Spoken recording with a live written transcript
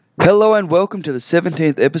Hello and welcome to the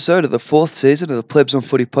 17th episode of the 4th season of the Plebs on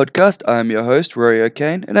Footy podcast. I am your host, Rory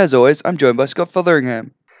O'Kane, and as always, I'm joined by Scott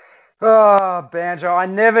Fotheringham. Oh, Banjo, I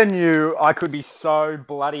never knew I could be so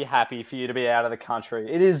bloody happy for you to be out of the country.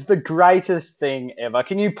 It is the greatest thing ever.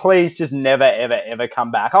 Can you please just never, ever, ever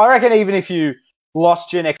come back? I reckon even if you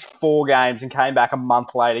lost your next 4 games and came back a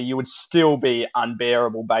month later, you would still be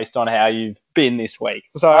unbearable based on how you've been this week.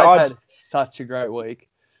 So I've had such a great week.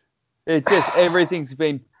 It's just everything's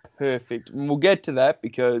been perfect. And we'll get to that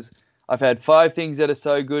because I've had 5 things that are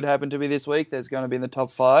so good happen to me this week. There's going to be in the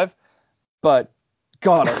top 5. But,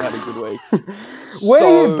 God, I've had a good week. When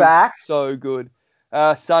are you back? So good.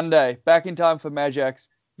 Sunday. Back in time for Majac's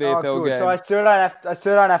VFL game. So I still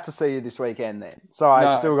don't have to see you this weekend then. So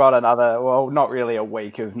I still got another, well, not really a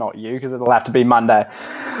week of not you because it'll have to be Monday.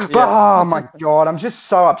 But, oh, my God, I'm just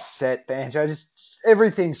so upset, Banjo.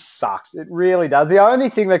 Everything sucks. It really does. The only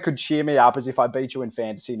thing that could cheer me up is if I beat you in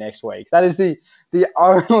fantasy next week. That is the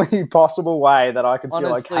only possible way that I can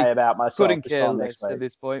feel okay about myself. Couldn't care less at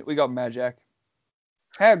this point. We got Majac.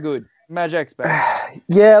 How good? Majac's back.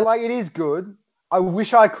 Yeah, like it is good. I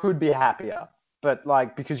wish I could be happier, but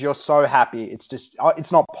like because you're so happy,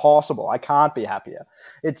 it's not possible. I can't be happier.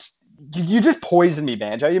 You just poison me,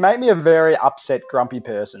 Banjo. You make me a very upset, grumpy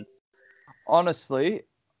person. Honestly,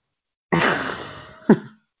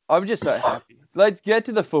 I'm just so happy. Let's get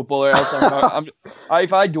to the football, or else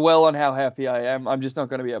if I dwell on how happy I am, I'm just not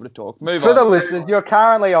going to be able to talk. Move on. For the listeners, you're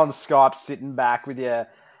currently on Skype, sitting back with your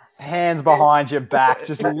hands behind your back,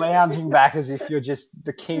 just lounging back as if you're just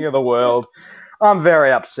the king of the world. I'm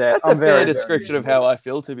very upset. That's a fair description of how I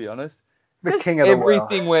feel, to be honest. The king of the world.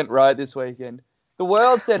 Everything went right this weekend. The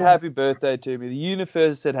world said happy birthday to me. The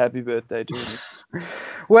universe said happy birthday to me.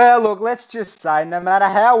 Well, look, let's just say, no matter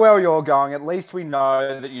how well you're going, at least we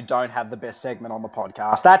know that you don't have the best segment on the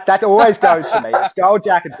podcast. That always goes to me. It's Gold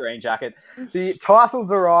Jacket, Green Jacket. The title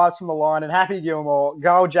derives from the line in Happy Gilmore,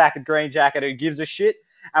 Gold Jacket, Green Jacket, who gives a shit?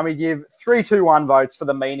 And we give 3-2-1 votes for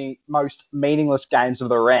the most meaningless games of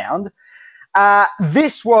the round.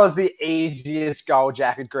 This was the easiest Gold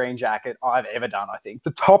Jacket, Green Jacket I've ever done, I think.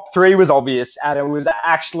 The top 3 was obvious, and it was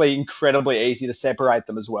actually incredibly easy to separate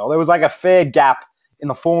them as well. There was like a fair gap in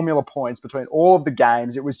the formula points between all of the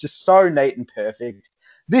games. It was just so neat and perfect.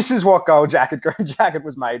 This is what Gold Jacket, Green Jacket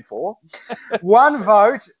was made for. 1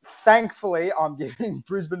 vote, thankfully, I'm giving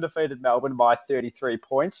Brisbane defeated Melbourne by 33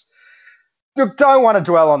 points. Look, don't want to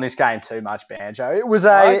dwell on this game too much, Banjo.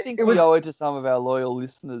 I think we owe it to some of our loyal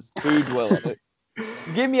listeners to dwell on it.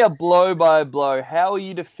 Give me a blow by blow. How are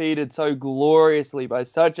you defeated so gloriously by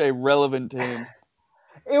such a relevant team?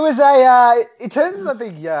 It was in terms of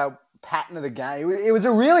the pattern of the game, it was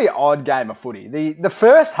a really odd game of footy. The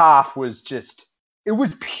first half was it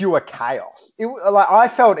was pure chaos. I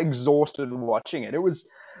felt exhausted watching it. There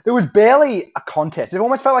was barely a contest. It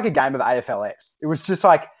almost felt like a game of AFLX. It was just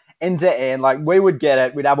like end to end, like we would get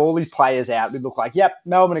it. We'd have all these players out. We'd look like, yep,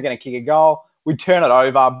 Melbourne are going to kick a goal. We'd turn it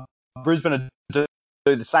over. Brisbane would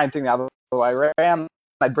do the same thing the other way around.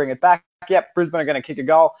 They'd bring it back. Yep, Brisbane are going to kick a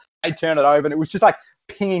goal. They'd turn it over. And it was just like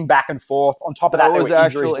pinging back and forth. On top of that, there were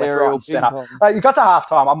injuries left, right, and centre. Like, you got to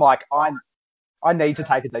halftime. I'm like, I need to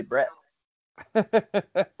take a deep breath.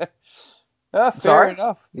 Fair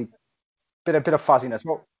enough. Bit of fuzziness.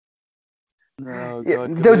 Well, God,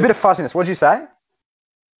 there was a bit of fuzziness. What did you say?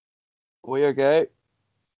 We okay?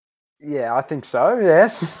 Yeah, I think so,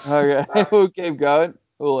 yes. Okay, we'll keep going.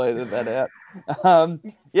 We'll edit that out.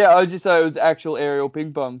 I was just saying it was actual aerial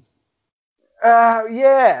ping pong.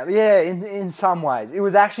 Yeah, in some ways. It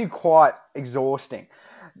was actually quite exhausting.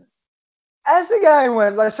 As the game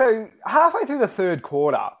went, so halfway through the third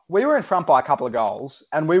quarter, we were in front by a couple of goals,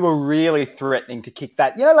 and we were really threatening to kick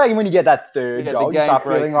that. You know, like when you get that third goal, you start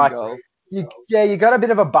feeling like... You got a bit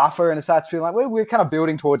of a buffer and it starts feeling like we're kind of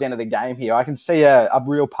building towards the end of the game here. I can see a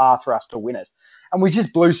real path for us to win it. And we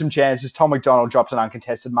just blew some chances. Tom McDonald dropped an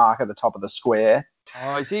uncontested mark at the top of the square.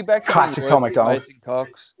 Oh, is he back? Classic Tom McDonald. Mason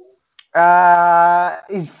Cox.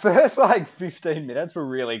 His first 15 minutes were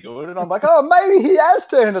really good. And I'm like, oh, maybe he has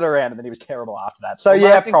turned it around. And then he was terrible after that. So,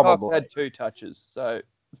 Mason probably. Cox had 2 touches. So,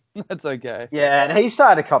 that's okay. Yeah, and he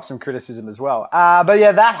started to cop some criticism as well. But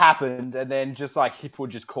yeah, that happened. And then just like Hipwood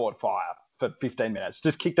just caught fire for 15 minutes.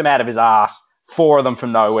 Just kicked them out of his ass, 4 of them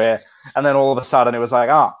from nowhere. And then all of a sudden it was like,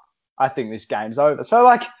 oh, I think this game's over. So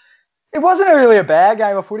it wasn't really a bad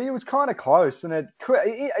game of footy. It was kind of close. And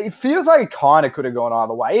it feels like it kind of could have gone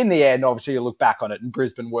either way. In the end, obviously you look back on it and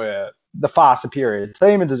Brisbane were the far superior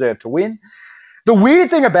team and deserved to win. The weird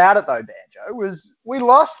thing about it though, Banjo, was we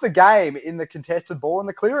lost the game in the contested ball and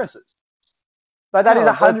the clearances. Like that is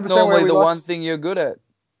 100% that's normally where we the lost. one thing you're good at.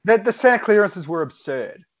 The centre clearances were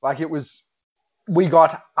absurd. Like we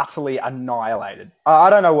got utterly annihilated. I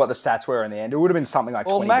don't know what the stats were in the end. It would have been something like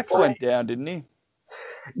Well, 20. Max went down, didn't he?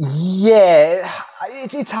 Yeah,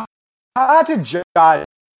 it's hard to judge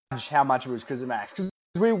how much it was because of Max. Because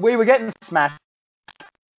we were getting smashed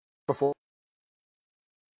before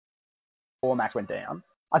Max went down.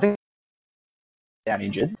 I think down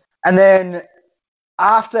injured. And then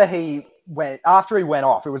after he went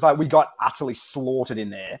off, it was like we got utterly slaughtered in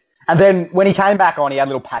there. And then when he came back on, he had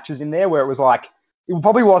little patches in there where it was like it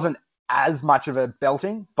probably wasn't as much of a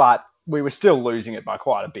belting, but we were still losing it by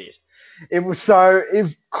quite a bit. It was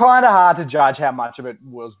kind of hard to judge how much of it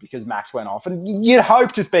was because Max went off. And you'd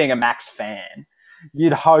hope, just being a Max fan,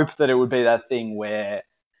 you'd hope that it would be that thing where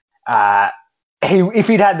if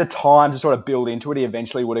he'd had the time to sort of build into it, he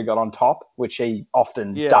eventually would have got on top, which he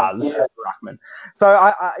often does as a ruckman.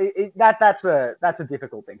 So that's a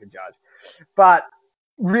difficult thing to judge. But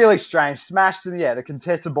really strange. Smashed the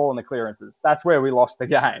contested ball and the clearances. That's where we lost the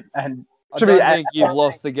game. And I don't think you've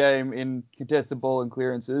lost the game in contested ball and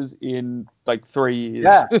clearances in like 3 years.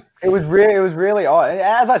 Yeah, it was really odd.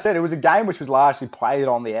 As I said, it was a game which was largely played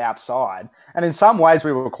on the outside, and in some ways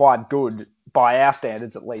we were quite good by our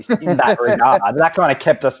standards, at least in that regard. That kind of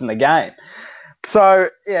kept us in the game. So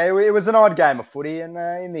yeah, it was an odd game of footy, and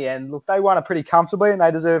in the end, look, they won it pretty comfortably, and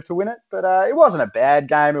they deserved to win it. But it wasn't a bad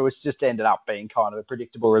game. It was just ended up being kind of a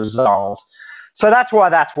predictable result. So that's why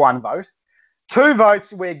that's one vote. 2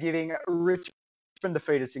 votes we're giving Richmond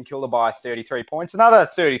defeated St Kilda by 33 points. Another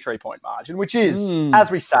 33-point margin, which is, as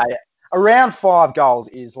we say, around 5 goals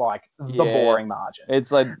is like the boring margin. It's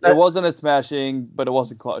like it wasn't a smashing, but it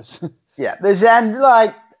wasn't close. Yeah,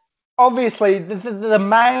 obviously the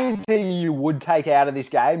main thing you would take out of this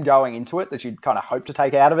game going into it, that you'd kind of hope to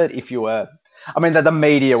take out of it, if you were, that the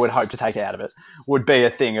media would hope to take out of it, would be a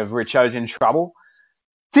thing of Richo's in trouble.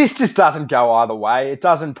 This just doesn't go either way. It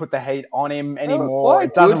doesn't put the heat on him anymore.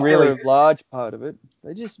 It doesn't really. For a large part of it.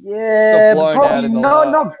 They just got blown out in the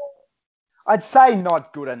not. I'd say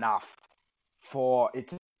not good enough for it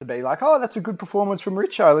to be like, oh, that's a good performance from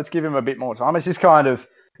Richo. Let's give him a bit more time. It's just kind of.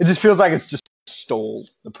 It just feels like it's just stalled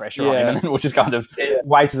the pressure on him, and then we'll just kind of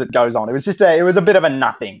wait as it goes on. It was a bit of a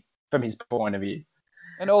nothing from his point of view.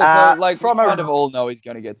 And also, we kind of all know he's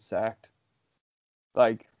going to get sacked.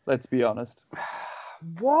 Like, let's be honest.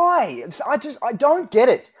 Why? I don't get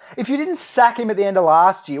it. If you didn't sack him at the end of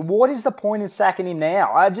last year, what is the point in sacking him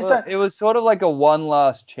now? Don't. It was sort of like a one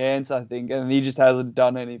last chance, I think, and he just hasn't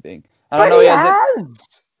done anything. But he has.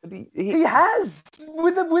 He has.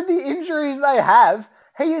 With the injuries they have,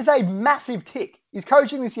 he is a massive tick. His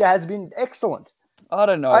coaching this year has been excellent. I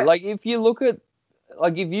don't know. If you look at,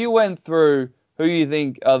 if you went through who you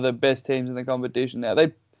think are the best teams in the competition now,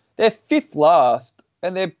 they're 5th last,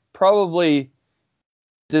 and they're probably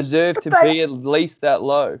deserve to be at least that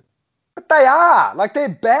low. But they are. They're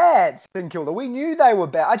bad, St Kilda. We knew they were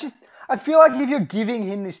bad. I feel like if you're giving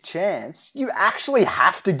him this chance, you actually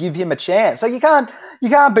have to give him a chance. You can't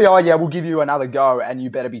be, oh yeah, we'll give you another go and you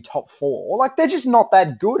better be top 4. They're just not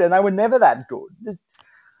that good, and they were never that good.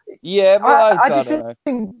 Yeah, but I just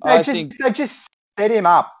think they just set him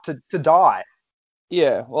up to die.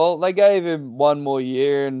 Yeah, well, they gave him one more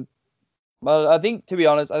year, and I think, to be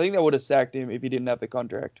honest, they would have sacked him if he didn't have the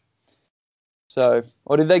contract. So,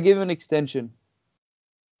 or did they give him an extension?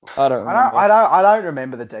 I don't remember. I don't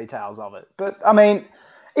remember the details of it. But,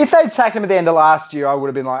 if they'd sacked him at the end of last year, I would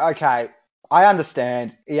have been like, okay, I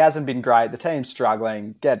understand. He hasn't been great. The team's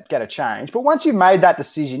struggling. Get a change. But once you've made that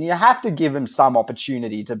decision, you have to give him some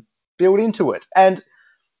opportunity to build into it. And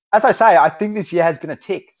as I say, I think this year has been a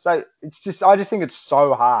tick. So I just think it's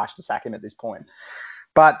so harsh to sack him at this point.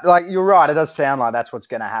 But you're right, it does sound like that's what's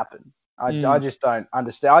going to happen. I just don't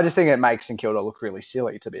understand. I just think it makes St Kilda look really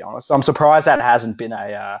silly, to be honest. I'm surprised that hasn't been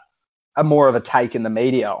a more of a take in the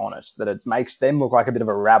media on it, that it makes them look like a bit of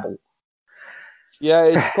a rabble. Yeah,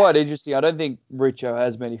 it's quite interesting. I don't think Richo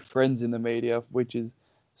has many friends in the media, which is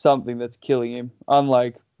something that's killing him.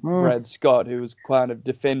 Unlike Brad Scott, who was kind of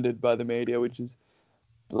defended by the media, which is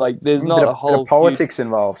there's not a whole politics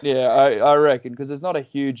involved. Yeah, I reckon, because there's not a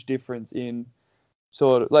huge difference in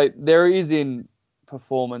sort of there is in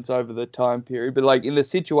performance over the time period, but in the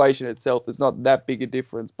situation itself, there's not that big a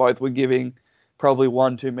difference. Both were giving probably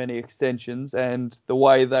one too many extensions, and the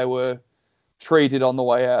way they were treated on the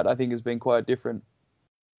way out, I think, has been quite different.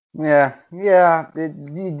 Yeah,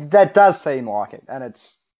 that does seem like it, and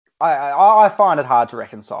I find it hard to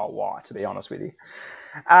reconcile why, to be honest with you.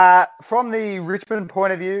 From the Richmond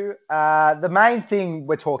point of view, the main thing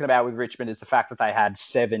we're talking about with Richmond is the fact that they had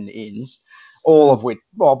 7 ins. All of which,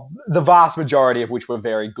 the vast majority of which were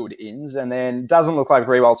very good ins, and then doesn't look like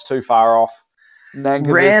Riewold's too far off.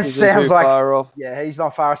 Nankovic Rance isn't sounds too like far off. Yeah, he's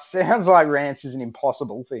not far. Sounds like Rance isn't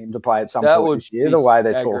impossible for him to play at some That point would this year. be The way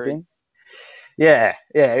they're staggering. talking. Yeah,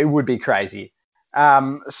 it would be crazy.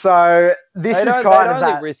 So this They'd is they'd kind of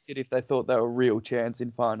only that. risk it if they thought they were a real chance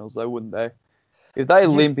in finals, though, wouldn't they? If they You'd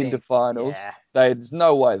limp into think, finals, yeah. there's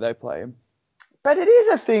no way they play him. But it is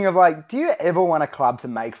a thing of like, do you ever want a club to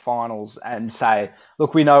make finals and say,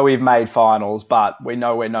 look, we know we've made finals, but we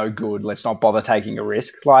know we're no good. Let's not bother taking a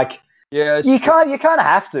risk. Like, Yeah, you kind of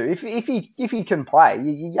have to. If you can play,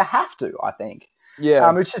 you have to, I think.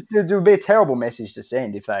 Yeah, It would be a terrible message to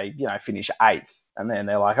send if they, finish 8th and then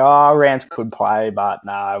they're like, oh, Rance could play, but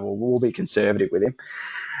no, we'll be conservative with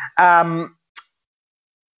him.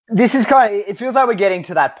 This is it feels like we're getting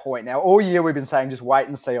to that point now. All year we've been saying just wait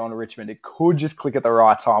and see on Richmond. It could just click at the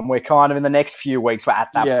right time. We're kind of in the next few weeks, we're at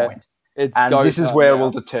that point. It's And go this is time where now.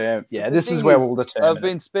 we'll determine. Yeah, The this thing is where is, we'll determine. I've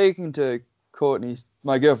been speaking to Courtney,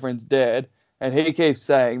 my girlfriend's dad, and he keeps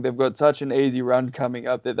saying they've got such an easy run coming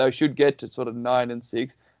up that they should get to sort of 9 and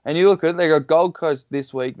 6. And you look at it, they got Gold Coast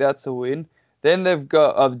this week, that's a win. Then they've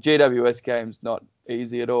got GWS games, not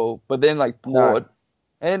easy at all. But then like Port,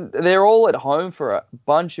 and they're all at home for a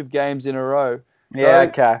bunch of games in a row. Yeah, So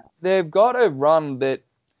okay. They've got a run that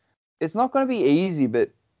it's not going to be easy,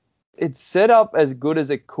 but it's set up as good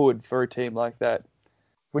as it could for a team like that.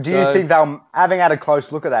 Well, do you think they'll, having had a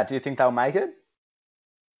close look at that, do you think they'll make it?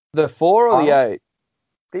 The 4 or the 8?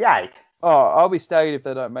 The 8. Oh, I'll be staggered if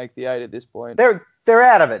they don't make the 8 at this point. They're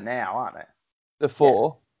out of it now, aren't they? The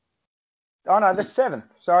 4? Oh, no, the 7th.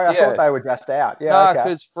 Sorry, I thought they were just out. Yeah, no, okay.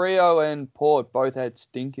 because Freo and Port both had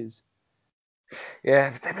stinkers.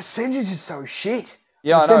 Yeah, their percentage is so shit.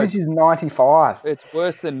 Yeah, the percentage is 95. It's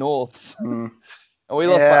worse than North's. Mm. And we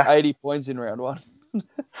lost by 80 points in round 1.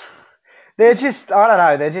 They're just, I don't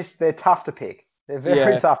know, they're tough to pick. They're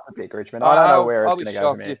very tough to pick, Richmond. I don't know where it's going to go.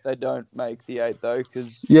 I'll be shocked if they don't make the 8, though,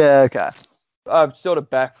 because okay. I've sort of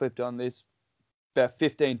backflipped on this about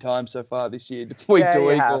 15 times so far this year, week to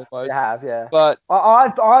week almost. You have, yeah. But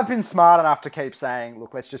I've been smart enough to keep saying,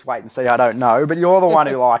 look, let's just wait and see. I don't know, but you're the one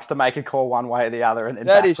who likes to make a call one way or the other. And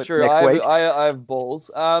that is true. Next week. I have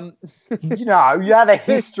balls. You have a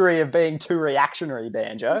history of being too reactionary,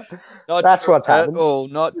 Banjo. That's what's happened.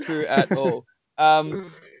 Not true at all.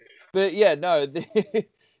 But yeah, no.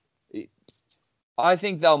 I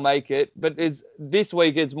think they'll make it, but this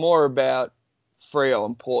week it's more about Freo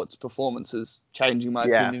and Port's performances changing my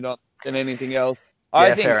opinion on than anything else.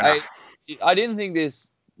 I think I didn't think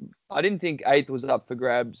 8th was up for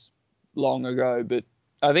grabs long ago, but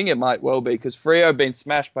I think it might well be because Freo have been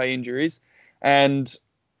smashed by injuries, and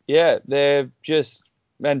they've just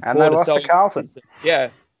and they lost to Carlton. Yeah,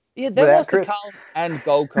 they lost to Carlton and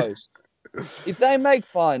Gold Coast. If they make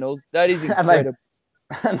finals, that is incredible.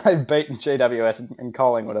 And they've beaten GWS and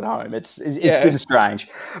Collingwood at home. It's been strange.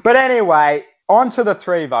 But anyway, on to the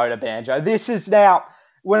 3-voter, Banjo. This is now,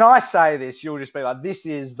 when I say this, you'll just be like, this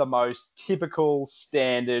is the most typical,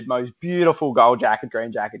 standard, most beautiful gold jacket,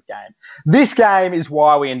 green jacket game. This game is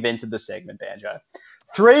why we invented the segment, Banjo.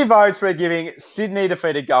 3 votes we're giving Sydney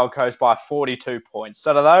defeated Gold Coast by 42 points.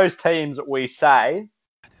 So to those teams we say...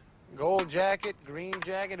 Gold jacket, green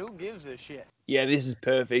jacket, who gives a shit? Yeah, this is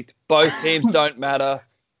perfect. Both teams don't matter.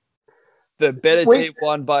 The better team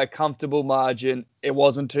won by a comfortable margin. It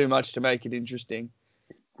wasn't too much to make it interesting.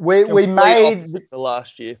 We made the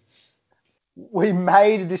last year. We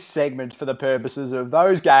made this segment for the purposes of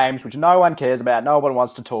those games which no one cares about, no one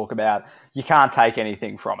wants to talk about. You can't take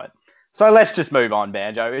anything from it. So let's just move on,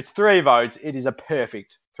 Banjo. It's 3 votes. It is a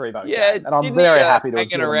perfect 3-vote game. And I'm very happy to have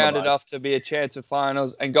hanging around enough to be a chance of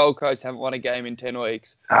finals, and Gold Coast haven't won a game in 10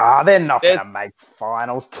 weeks. They're not going to make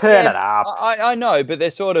finals. Turn it up. I know, but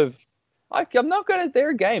they're sort of... I'm not going to... They're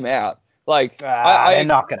a game out. Like, they're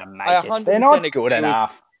not going to make it. They're not good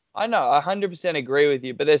enough. I know, I 100% agree with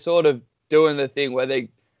you, but they're sort of doing the thing where they're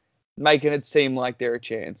making it seem like they're a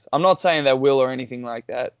chance. I'm not saying they will or anything like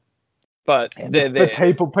that, but they're there.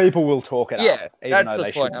 But people will talk it up. Yeah, even that's though the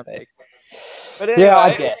they point shouldn't be. But anyway,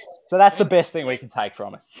 I guess. So that's the best thing we can take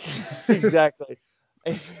from it. Exactly.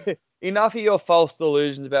 Enough of your false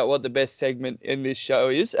delusions about what the best segment in this show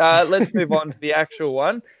is. Let's move on to the actual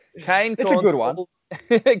one. It's a good one.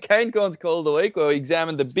 Kane Corn's call of the week, where we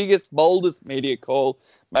examine the biggest, boldest media call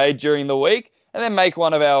made during the week, and then make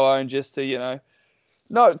one of our own just to,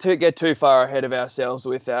 not to get too far ahead of ourselves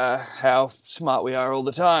with how smart we are all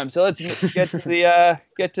the time. So let's get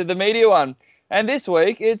to the media one. And this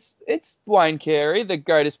week, it's Wayne Carey, the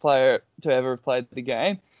greatest player to ever have played the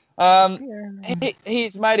game.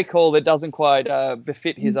 He's made a call that doesn't quite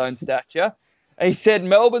befit his own stature. He said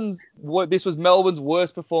this was Melbourne's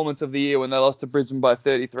worst performance of the year when they lost to Brisbane by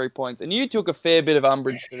 33 points. And you took a fair bit of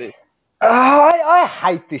umbrage to this. I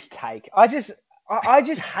hate this take. I just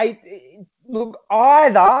hate. Look,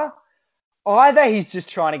 either he's just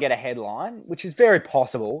trying to get a headline, which is very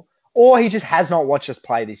possible, or he just has not watched us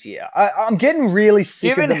play this year. I'm getting really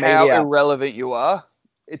sick of the media. Given how irrelevant you are,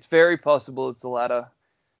 it's very possible it's the latter.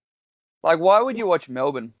 Like, why would you watch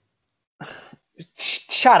Melbourne?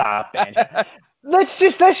 Shut up, Banjo. Let's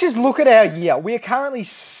just look at our year. We are currently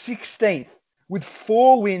 16th with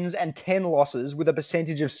 4 wins and 10 losses with a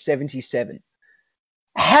percentage of 77.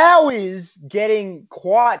 How is getting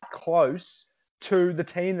quite close to the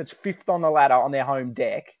team that's 5th on the ladder on their home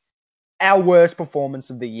deck our worst performance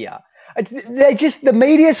of the year? The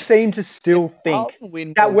media seem to still think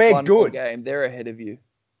that we're good. Game, they're ahead of you.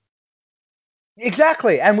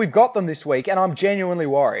 Exactly, and we've got them this week, and I'm genuinely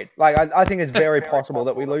worried. Like, I think it's very possible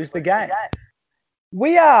that we lose the game.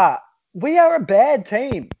 We are a bad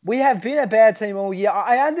team. We have been a bad team all year.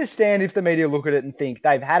 I understand if the media look at it and think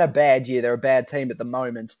they've had a bad year, they're a bad team at the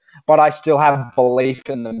moment, but I still have belief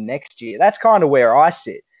in them next year. That's kind of where I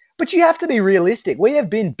sit. But you have to be realistic. We have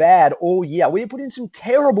been bad all year. We have put in some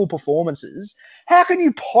terrible performances. How can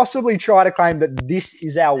you possibly try to claim that this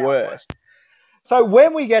is our worst? So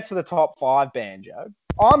when we get to the top 5, Banjo,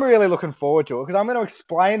 I'm really looking forward to it because I'm going to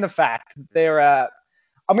explain the fact that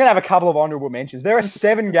I'm going to have a couple of honourable mentions. There are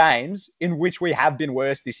 7 games in which we have been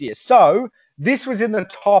worse this year. So this was in the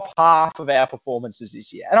top half of our performances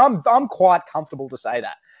this year. And I'm quite comfortable to say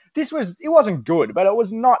that. It wasn't good, but it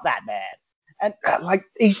was not that bad. And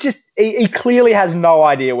he clearly has no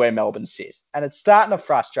idea where Melbourne sit. And it's starting to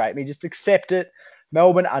frustrate me. Just accept it.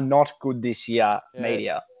 Melbourne are not good this year,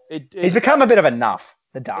 media. He's become a bit of a nuff,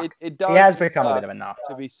 the Duck. He has become a bit of a nuff.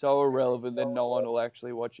 To be so irrelevant that no one will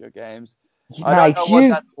actually watch your games. Mate, I don't know what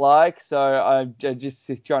that's like, so I'm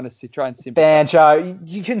just trying to simplify. Banjo,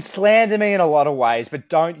 you can slander me in a lot of ways, but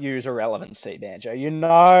don't use irrelevancy, Banjo. You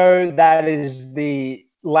know that is the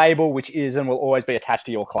label which is and will always be attached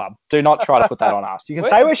to your club. Do not try to put that on us. You can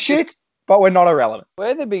say we're shit, but we're not irrelevant.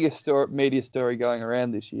 We're the biggest media story going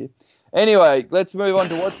around this year. Anyway, let's move on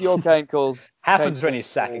to what's your Kane calls. Happens when you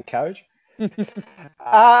sack a coach.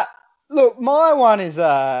 Look, my one is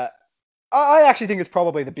I actually think it's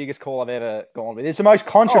probably the biggest call I've ever gone with. It's the most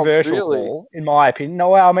controversial call, in my opinion.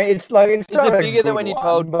 No, I mean it's like it's it bigger than when you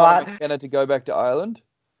told McKenna to go back to Ireland?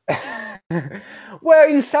 Well,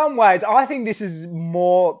 in some ways, I think this is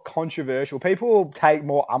more controversial. People will take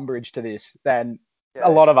more umbrage to this than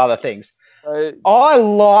a lot of other things. I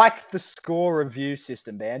like the score review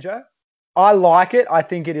system, Banjo. I like it. I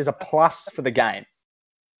think it is a plus for the game.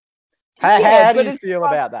 How do you feel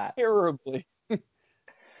about that? Terribly.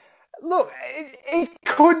 Look, it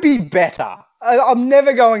could be better. I'm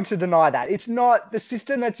never going to deny that. It's not the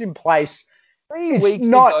system that's in place. 3 weeks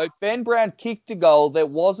ago, Ben Brown kicked a goal that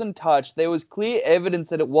wasn't touched. There was clear evidence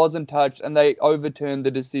that it wasn't touched, and they overturned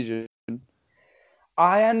the decision.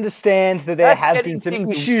 I understand that there have been some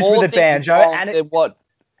issues with the Banjo,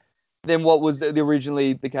 than what was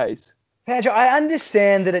originally the case. Banjo, I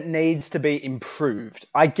understand that it needs to be improved.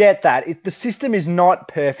 I get that. The system is not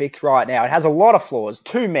perfect right now. It has a lot of flaws,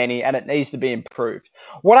 too many, and it needs to be improved.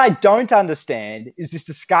 What I don't understand is this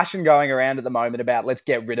discussion going around at the moment about let's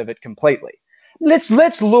get rid of it completely. Let's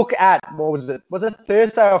look at, what was it? Was it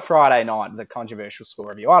Thursday or Friday night, the controversial score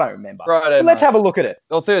review? I don't remember. Let's have a look at it.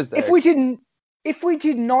 Or Thursday. If we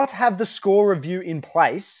did not have the score review in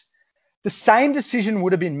place, the same decision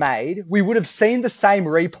would have been made. We would have seen the same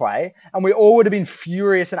replay, and we all would have been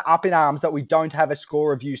furious and up in arms that we don't have a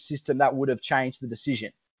score review system that would have changed the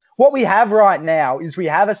decision. What we have right now is we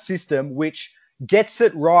have a system which gets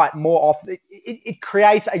it right more often. It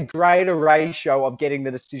creates a greater ratio of getting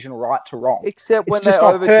the decision right to wrong. Except when they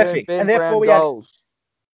overturn Ben Brown goals.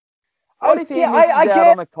 What if he misses out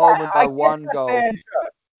on the Coleman by 1 goal?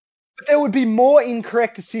 But there would be more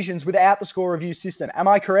incorrect decisions without the score review system. Am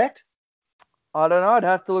I correct? I don't know. I'd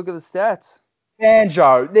have to look at the stats.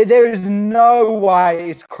 Banjo, there is no way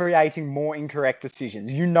it's creating more incorrect decisions.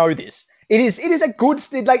 You know this. It is a good,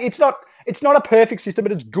 it's not a perfect system,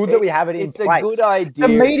 but it's good that we have it in place. It's a good idea. The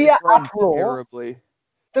media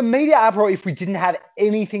uproar, if we didn't have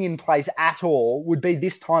anything in place at all, would be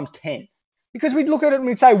this times 10. Because we'd look at it and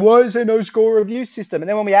we'd say, why is there no score review system? And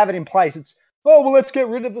then when we have it in place, it's, oh, well, let's get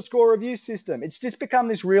rid of the score review system. It's just become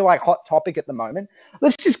this real hot topic at the moment.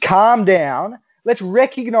 Let's just calm down. Let's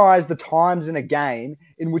recognize the times in a game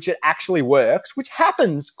in which it actually works, which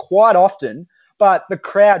happens quite often, but the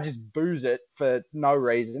crowd just boos it for no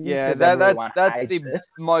reason. Yeah, that's the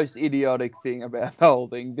most idiotic thing about the whole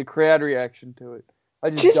thing, the crowd reaction to it. I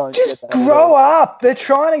just don't Just get that at grow all. up. They're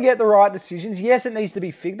trying to get the right decisions. Yes, it needs to be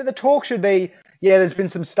fixed, but the talk should be, yeah, there's been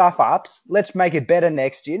some stuff ups. Let's make it better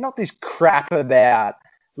next year. Not this crap about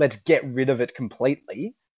let's get rid of it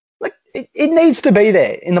completely. Like it needs to be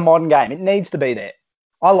there in the modern game. It needs to be there.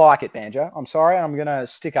 I like it, Banjo. I'm sorry, I'm gonna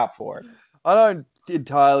stick up for it. I don't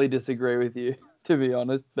entirely disagree with you, to be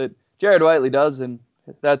honest, but Jared Waitley does, and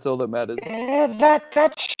that's all that matters. Yeah,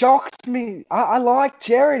 that shocked me. I like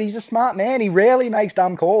Jared. He's a smart man. He rarely makes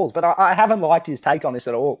dumb calls, but I haven't liked his take on this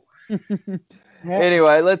at all. Yeah.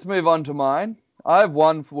 Anyway, let's move on to mine. I have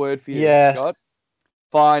one word for you, Yes. Scott.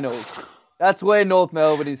 Finals. That's where North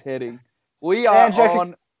Melbourne is heading. We are Banjo,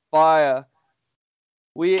 on fire.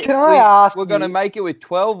 Can I ask We're going to you- make it with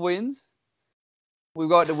 12 wins. We've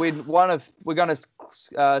got to win we're going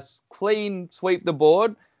to clean sweep the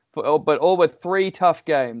board, but all but 3 tough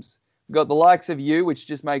games. We've got the likes of you, which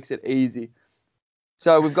just makes it easy.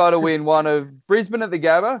 So we've got to win one of Brisbane at the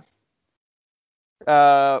Gabba,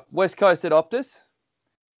 West Coast at Optus,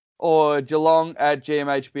 or Geelong at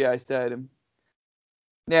GMHBA Stadium.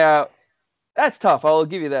 Now, that's tough, I'll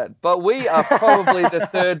give you that. But we are probably the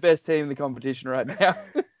 3rd best team in the competition right now.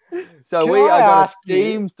 So Can we I are going to ask you-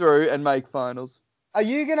 steam through and make finals. Are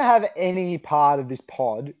you going to have any part of this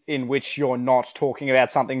pod in which you're not talking about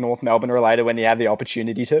something North Melbourne related when you have the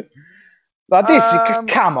opportunity to? Like this,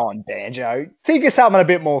 come on, Banjo. Think of something a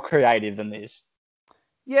bit more creative than this.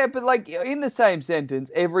 Yeah, but like in the same sentence,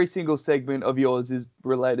 every single segment of yours is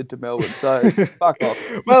related to Melbourne. So fuck off.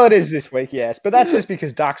 Well, it is this week, yes, but that's just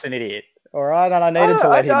because Duck's an idiot. All right, and I needed to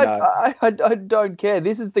let him know. I don't care.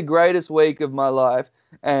 This is the greatest week of my life,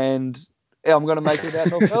 and I'm going to make it about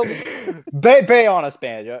North Melbourne. Be honest,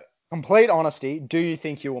 Banjo. Complete honesty. Do you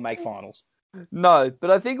think you will make finals? No, but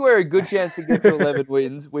I think we're a good chance to get to 11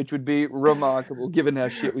 wins, which would be remarkable given how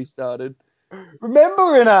shit we started.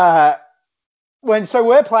 Remember so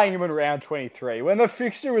we're playing him in round 23. When the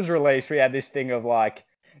fixture was released, we had this thing of like,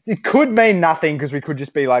 it could mean nothing because we could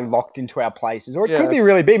just be like locked into our places, or it could be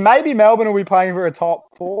really big. Maybe Melbourne will be playing for a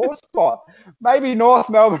top 4 spot. Maybe North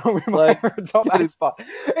Melbourne will be playing for a top 8 spot.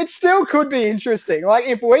 It still could be interesting. Like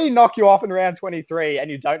if we knock you off in round 23 and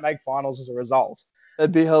you don't make finals as a result,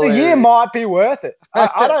 that'd be the hilarious. year might be worth it.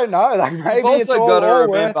 I don't know. Like maybe You've it's also all, got to all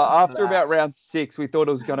remember, worth after that. about round 6, we thought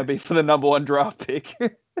it was going to be for the number 1 draft pick.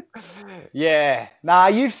 Yeah. Nah,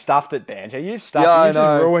 you've stuffed it, Banjo. You've stuffed Yeah, it. I You've just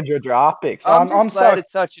know. ruined your draft picks. I'm sorry. just glad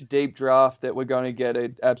it's such a deep draft that we're going to get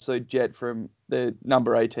an absolute jet from the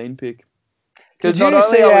number 18 pick. Because Did not you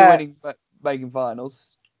only see, are we winning, but making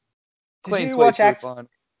finals, Did clean you sweep watch through Access? finals.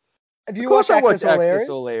 Have you Of course watched I watch Access All Access Areas?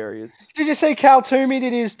 All Areas. Did you see Cal Toomey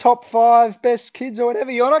did his top 5 best kids or whatever?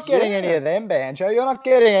 You're not getting Yeah. any of them, Banjo. You're not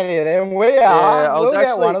getting any of them. We Yeah, are. I was We'll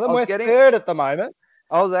get one of them. I was We're getting- 3rd at the moment.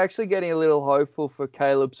 I was actually getting a little hopeful for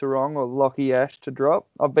Caleb Sarong or Lockie Ash to drop.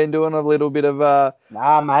 I've been doing a little bit of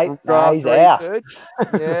Nah, mate. Nah, draft he's out. research.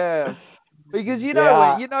 Yeah. Because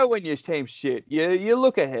Yeah. when your team's shit, you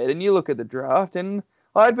look ahead and you look at the draft, and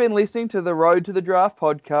I'd been listening to the Road to the Draft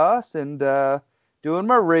podcast and doing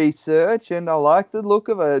my research, and I like the look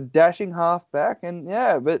of a dashing halfback, and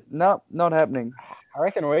yeah, but no, not happening. I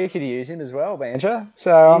reckon we could use him as well, Banjo.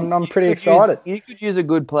 So I'm pretty excited. You could use a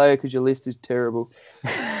good player because your list is terrible.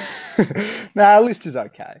 Nah, list is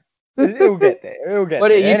okay. It'll get there. It'll get But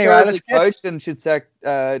there. you Anyway, terribly let's get. coached and should sack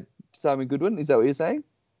Simon Goodwin. Is that what you're saying?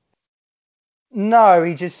 No,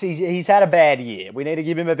 he's had a bad year. We need to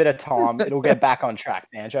give him a bit of time. It'll get back on track,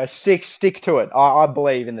 Banjo. Stick to it. I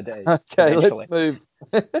believe in the D's. Okay, eventually. let's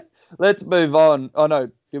move. Let's move on. Oh no,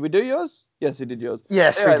 did we do yours? Yes, we did yours.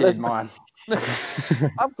 Yes, Anyway, we let's did mine.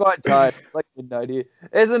 I'm quite tired. Like midnight here.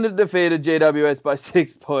 Essendon defeated GWS by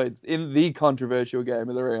 6 points in the controversial game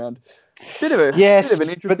of the round. Bit of an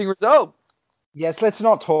interesting result. Yes, let's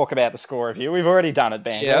not talk about the score review. We've already done it,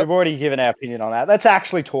 Banjo. Yep. We've already given our opinion on that. Let's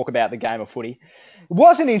actually talk about the game of footy. It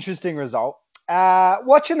was an interesting result.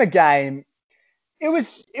 Watching the game, it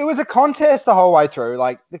was a contest the whole way through.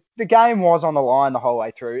 Like the game was on the line the whole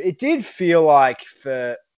way through. It did feel like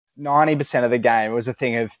for 90% of the game, it was a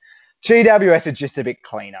thing of GWS are just a bit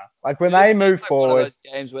cleaner. Like when they move One forward. of those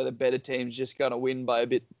games where the better team's just going to win by a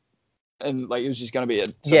bit, and like it was just going to be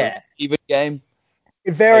a even game.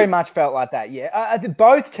 It very much felt like that, yeah.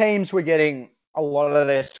 Both teams were getting a lot of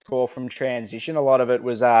their score from transition. A lot of it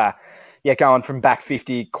was, going from back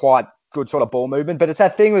 50 quite good sort of ball movement. But it's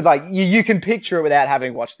that thing with like you can picture it without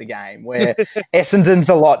having watched the game, where Essendon's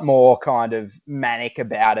a lot more kind of manic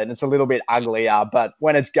about it, and it's a little bit uglier. But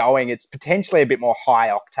when it's going, it's potentially a bit more high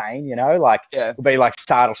octane. Like it'll be like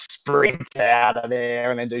Sard'll sprint out of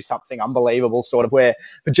there and then do something unbelievable, sort of. Where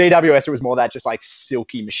for GWS it was more that just like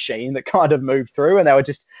silky machine that kind of moved through, and they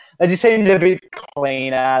just seemed a bit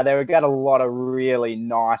cleaner. They got a lot of really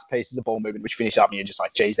nice pieces of ball movement, which finish up, and you're just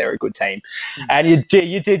like, geez, they're a good team. And you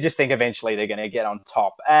did just think eventually they're going to get on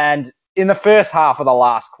top. And in the first half of the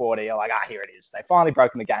last quarter, you're like, here it is. They've finally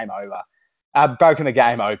broken the game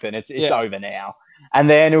open. It's over now. And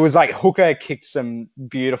then it was like Hooker kicked some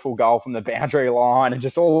beautiful goal from the boundary line, and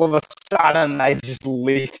just all of a sudden they just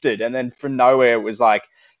lifted. And then from nowhere, it was like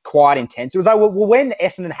quite intense. It was like, well, when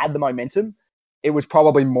Essendon had the momentum, it was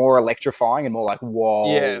probably more electrifying and more like,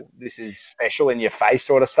 whoa, this is special in your face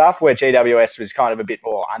sort of stuff, where GWS was kind of a bit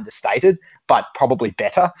more understated, but probably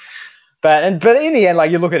better. But in the end, like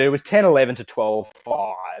you look at it, it was 10-11 to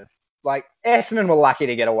 12-5. Like Essendon were lucky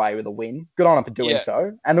to get away with a win. Good on them for doing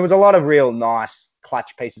so. And there was a lot of real nice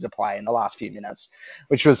clutch pieces of play in the last few minutes,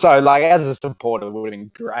 which was so, like, as a supporter, it would have been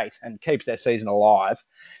great and keeps their season alive.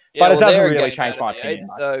 But it doesn't really change my opinion.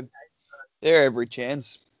 So they're every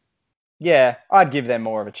chance. Yeah, I'd give them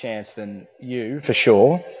more of a chance than you, for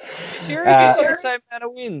sure. Sure, got the same amount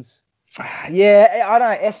of wins. Yeah, I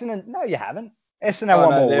don't know. Essendon, no, you haven't. Essendon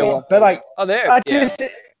won more wins. But, like, but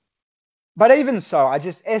even so,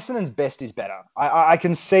 Essendon's best is better. I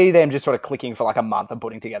can see them just sort of clicking for like a month and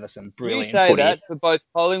putting together some brilliant footy. You say footy. that, but both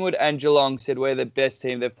Collingwood and Geelong said we're the best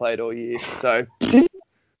team they've played all year. So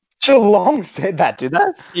Geelong said that, did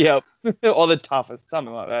they? Yep. Or the toughest,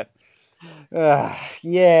 something like that. Bill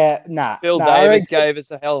Davis gave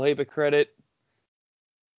us a hell heap of credit.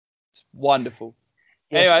 It's wonderful.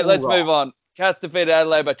 Yes, anyway, let's move on. Cats defeated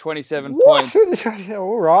Adelaide by 27 points.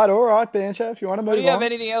 All right, Bancho, if you want to move on. Do you have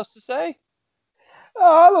anything else to say?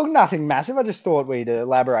 Oh, look, nothing massive. I just thought we'd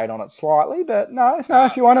elaborate on it slightly, but no,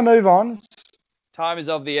 if you want to move on. Time is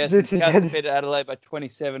of the essence. Cats defeated Adelaide by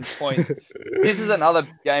 27 points. This is another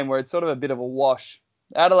game where it's sort of a bit of a wash.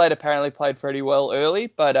 Adelaide apparently played pretty well early,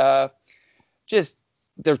 but just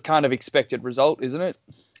the kind of expected result, isn't it?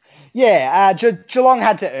 Yeah, Geelong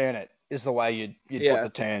had to earn it, is the way you'd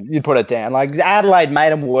put it down. Like, Adelaide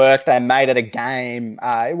made them work. They made it a game.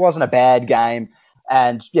 It wasn't a bad game.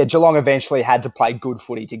 And, Geelong eventually had to play good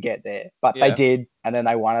footy to get there. But they did, and then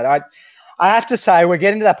they won it. I have to say, we're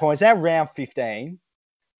getting to that point. It's now round 15.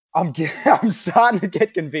 I'm starting to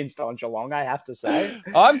get convinced on Geelong, I have to say.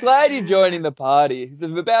 I'm glad you're joining the party. It's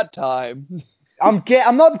about time. I'm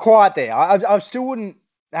not quite there. I still wouldn't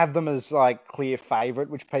have them as like clear favourite,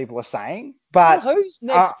 which people are saying. But who's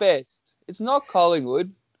next best? It's not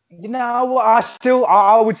Collingwood. I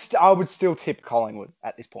would still tip Collingwood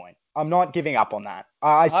at this point. I'm not giving up on that.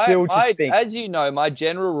 I think, as you know, my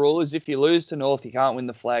general rule is if you lose to North, you can't win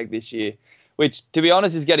the flag this year, which, to be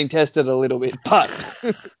honest, is getting tested a little bit. But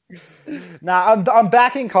I'm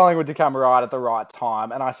backing Collingwood to come right at the right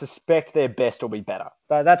time, and I suspect their best will be better.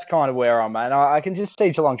 That's kind of where I'm at. I can just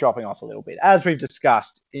see Geelong dropping off a little bit, as we've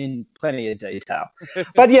discussed in plenty of detail.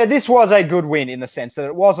 But this was a good win in the sense that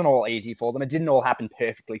it wasn't all easy for them. It didn't all happen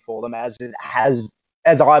perfectly for them, as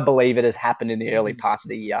I believe it has happened in the early parts of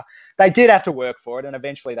the year. They did have to work for it, and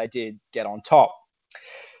eventually they did get on top.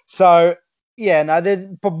 So,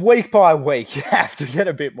 but week by week, you have to get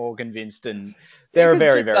a bit more convinced, and they're a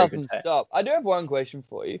very, very good team. Stop. I do have one question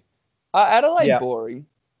for you. Are Adelaide boring?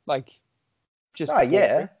 Like, just boring?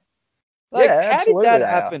 Yeah. Like, how did that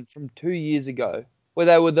happen from 2 years ago, where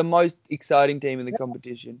they were the most exciting team in the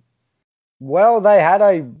competition? Well, they had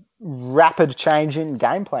a rapid change in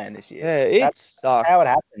game plan this year. Yeah, sucks. How it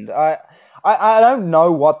happened. I don't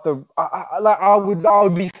know what I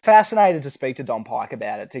would be fascinated to speak to Don Pike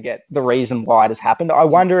about it to get the reason why it has happened. I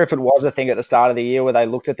wonder if it was a thing at the start of the year where they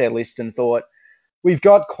looked at their list and thought, we've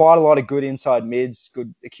got quite a lot of good inside mids,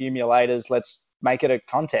 good accumulators. Let's make it a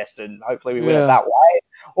contest and hopefully we win it that way.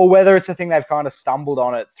 Or whether it's a thing they've kind of stumbled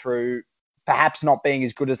on it through perhaps not being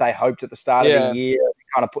as good as they hoped at the start of the year,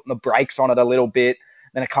 kind of putting the brakes on it a little bit.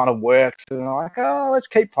 Then it kind of works, and they're like, let's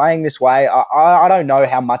keep playing this way. I don't know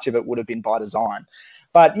how much of it would have been by design.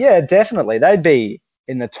 But, definitely. They'd be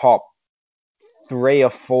in the top 3 or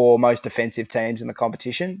 4 most defensive teams in the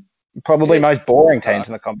competition. Probably most boring teams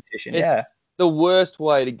in the competition, it's the worst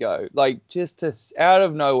way to go. Like, just to, out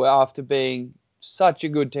of nowhere, after being such a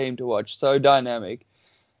good team to watch, so dynamic,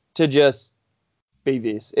 to just be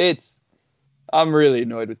this. I'm really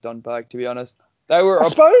annoyed with Don Pike, to be honest. They were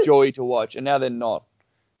a joy to watch, and now they're not.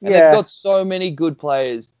 And they've got so many good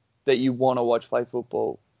players that you want to watch play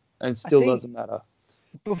football, and it still doesn't matter.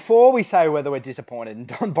 before we say whether we're disappointed in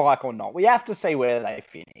Don Bike or not, we have to see where they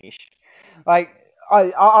finish. Like,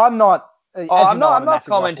 I'm not. I'm not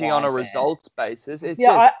commenting on a results basis. It's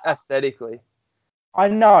just aesthetically. I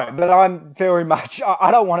know, but I'm very much.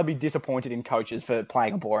 I don't want to be disappointed in coaches for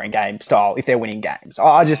playing a boring game style if they're winning games.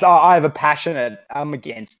 I have a passionate. I'm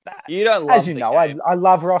against that. You don't love. As you know, I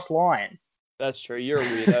love Ross Lyon. That's true. You're a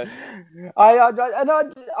weirdo.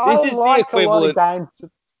 I This is like the a lot of equivalent.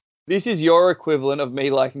 games. This is your equivalent of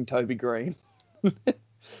me liking Toby Green.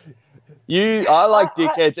 I like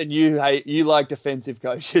dickheads, and you like defensive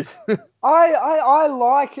coaches. I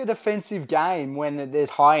like a defensive game when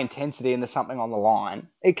there's high intensity and there's something on the line.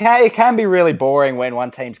 It can be really boring when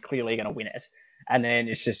one team's clearly going to win it, and then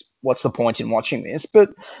it's just what's the point in watching this?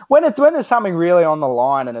 But when there's something really on the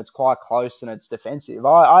line and it's quite close and it's defensive,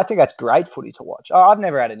 I think that's great footy to watch. I've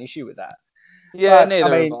never had an issue with that. Yeah,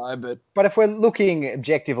 neither have I. But if we're looking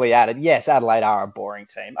objectively at it, yes, Adelaide are a boring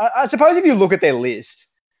team. I suppose if you look at their list,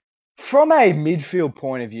 from a midfield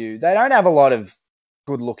point of view, they don't have a lot of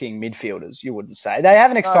good-looking midfielders, you wouldn't say. They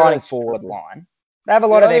have an exciting forward line. They have a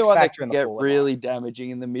lot of X factor in the forward line. Really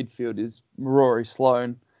damaging in the midfield is Rory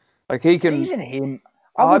Sloane. Like he can. Even him,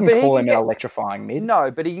 I wouldn't call him an electrifying mid. No,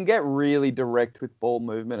 but he can get really direct with ball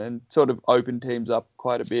movement and sort of open teams up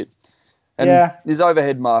quite a bit. And his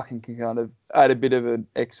overhead marking can kind of add a bit of an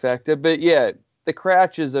X factor. But yeah, the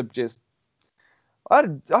Crouchers are just. I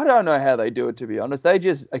don't know how they do it, to be honest. They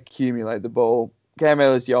just accumulate the ball. Cam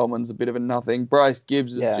Ellis-Yolman's a bit of a nothing. Bryce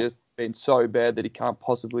Gibbs has just been so bad that he can't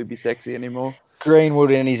possibly be sexy anymore.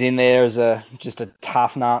 Greenwood, and he's in there as just a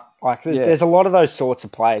tough nut. Like there's a lot of those sorts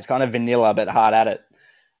of players, kind of vanilla but hard at it.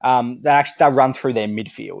 They run through their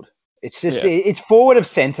midfield. It's just it's forward of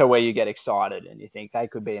centre where you get excited and you think they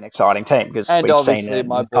could be an exciting team because we've seen it in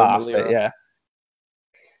the past. But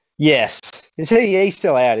yes, he's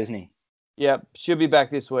still out, isn't he? Yep, should be back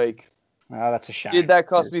this week. Oh, that's a shame. Did that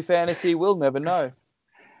cost me fantasy? We'll never know.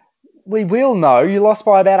 We will know. You lost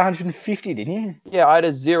by about 150, didn't you? Yeah, I had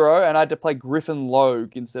a 0 and I had to play Griffin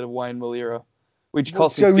Logue instead of Wayne Malira, which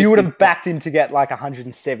cost me 50. You would have backed him to get like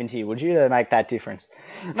 170, would you, to make that difference?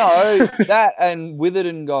 No, that and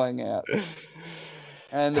Witherden going out.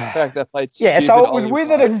 And the fact that I played so it was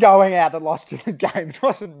Witherden going out that lost you the game. It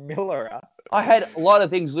wasn't Malira. I had a lot of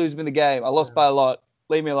things lose me the game. I lost by a lot.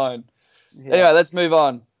 Leave me alone. Yeah. Anyway, let's move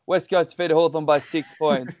on. West Coast defeated Hawthorn by 6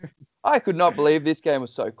 points. I could not believe this game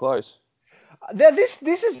was so close. This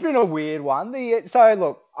has been a weird one. So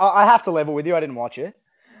look, I have to level with you. I didn't watch it,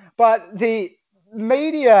 but the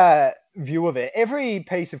media view of it, every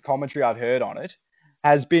piece of commentary I've heard on it,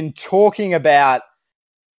 has been talking about,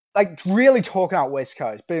 like, really talking about West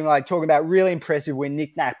Coast, being like talking about really impressive win.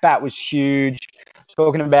 Nick Nat Bat was huge.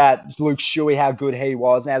 Talking about Luke Shuey, how good he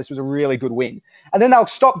was. Now, this was a really good win. And then they'll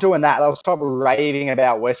stop doing that. They'll stop raving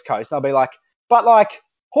about West Coast. They'll be like, but like,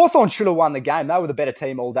 Hawthorn should have won the game. They were the better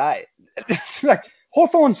team all day. It's like,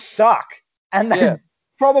 Hawthorn suck. And they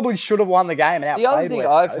probably should have won the game and outplayed The other thing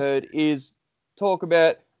I've heard is talk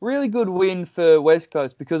about really good win for West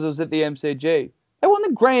Coast because it was at the MCG. They won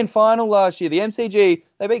the grand final last year. The MCG,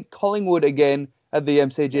 they beat Collingwood again at the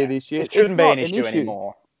MCG this year. It shouldn't be an issue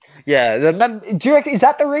anymore. Yeah, do you reckon, is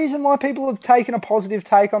that the reason why people have taken a positive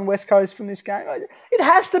take on West Coast from this game? It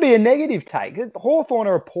has to be a negative take. Hawthorn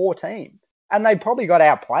are a poor team, and they probably got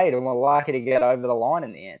outplayed and were likely to get over the line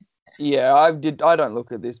in the end. Yeah, I don't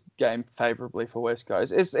look at this game favourably for West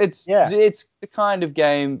Coast. It's the kind of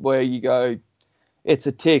game where you go, it's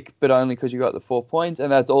a tick, but only because you got the 4 points,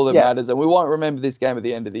 and that's all that matters. And we won't remember this game at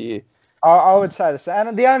the end of the year. I would say the same.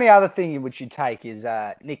 And the only other thing which you take is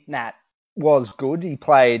Nick Nat was good. He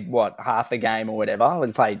played, half the game or whatever.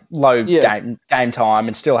 He played low game time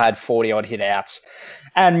and still had 40-odd hit-outs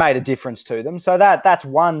and made a difference to them. So that's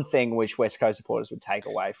one thing which West Coast supporters would take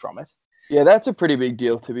away from it. Yeah, that's a pretty big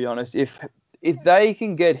deal, to be honest. If they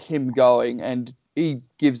can get him going and he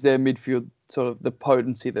gives their midfield sort of the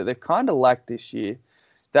potency that they've kind of lacked this year,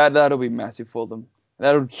 that'll be massive for them.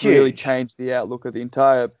 That'll really change the outlook of the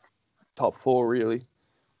entire top four, really.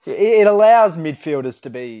 It allows midfielders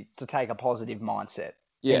to take a positive mindset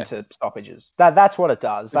into stoppages. That's what it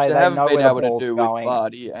does. They haven't know been where the able ball's to do going. with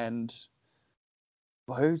Vardy and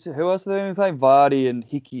who else have they been playing? Vardy and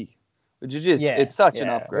Hickey, which is just it's such an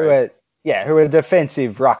upgrade. Who are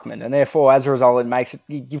defensive ruckmen, and therefore as a result it makes it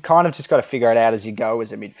you've kind of just got to figure it out as you go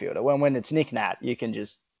as a midfielder. When it's Nick Nat, you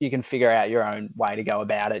can figure out your own way to go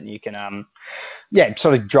about it, and you can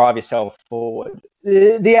sort of drive yourself forward.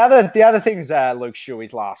 The other thing is Luke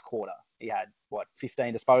Shuey's last quarter. He had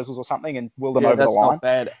 15 disposals or something, and willed them over the line. That's not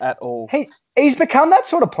bad at all. He's become that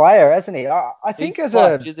sort of player, hasn't he? I think he's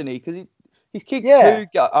clutch, isn't he? Because he's kicked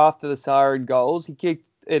two after the siren goals. He kicked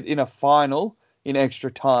it in a final in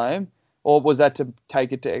extra time, or was that to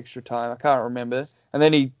take it to extra time? I can't remember. And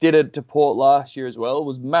then he did it to Port last year as well. It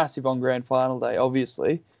was massive on grand final day,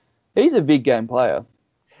 obviously. He's a big game player.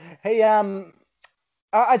 He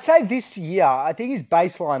I'd say this year, I think his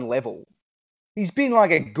baseline level, he's been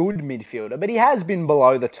like a good midfielder, but he has been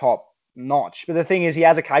below the top notch. But the thing is, he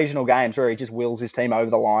has occasional games where he just wills his team over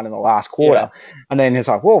the line in the last quarter, and then it's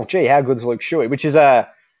like, whoa, gee, how good is Luke Shuey? Which is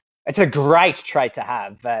it's a great trait to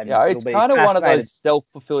have. Yeah, it's kind of one of those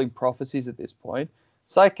self-fulfilling prophecies at this point.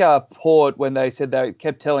 It's like Port when they said they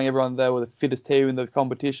kept telling everyone they were the fittest team in the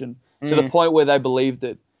competition to the point where they believed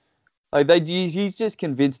it. Like he's just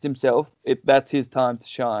convinced himself that's his time to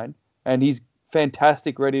shine, and he's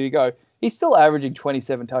fantastic, ready to go. He's still averaging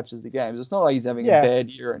 27 touches a game. So it's not like he's having a bad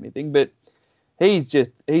year or anything, but he's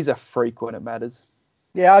a freak when it matters.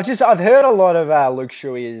 Yeah, I've heard a lot of Luke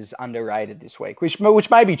Shuey is underrated this week, which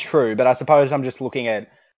may be true, but I suppose I'm just looking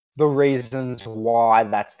at the reasons why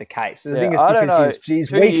that's the case. The thing is because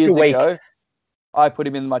he's week to week. Ago, I put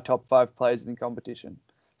him in my top 5 players in the competition.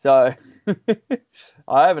 So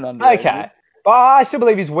I haven't underrated him. But I still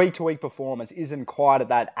believe his week-to-week performance isn't quite at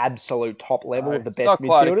that absolute top level of the best midfielders. Not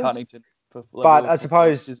quite a Cunnington level. But I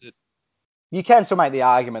suppose you can still make the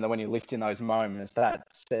argument that when you lift in those moments, that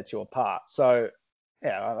sets you apart. So,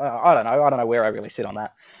 yeah, I don't know. I don't know where I really sit on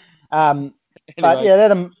that. Anyway. But, yeah,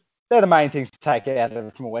 they're the main things to take out of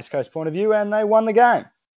it from a West Coast point of view, and they won the game.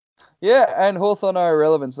 Yeah, and Hawthorn are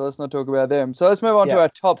irrelevant, so let's not talk about them. So let's move on to our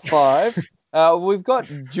top 5. We've got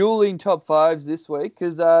dueling top 5s this week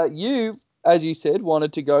because you, as you said,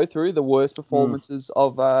 wanted to go through the worst performances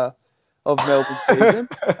of Melbourne's season.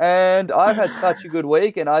 And I've had such a good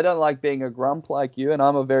week, and I don't like being a grump like you, and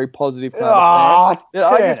I'm a very positive kind of fan.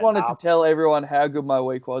 I just wanted to tell everyone how good my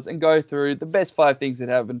week was and go through the best 5 things that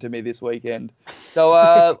happened to me this weekend. So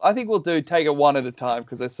I think we'll take it one at a time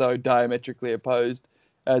because they're so diametrically opposed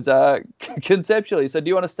as conceptually. So do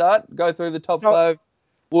you want to start? Go through the top 5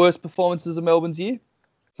 worst performances of Melbourne's year?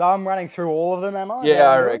 So I'm running through all of them, am I? Yeah,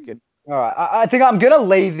 I reckon. All right. I think I'm going to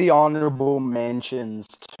leave the honourable mentions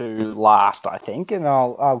to last, I think, and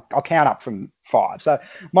I'll count up from 5. So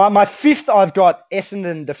my 5th, I've got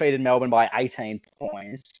Essendon defeated Melbourne by 18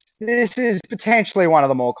 points. This is potentially one of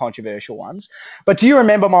the more controversial ones. But do you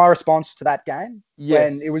remember my response to that game?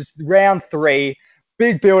 Yes. When it was round 3,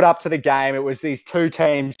 big build up to the game. It was these 2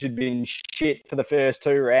 teams who'd been shit for the first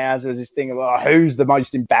 2 rounds. It was this thing of who's the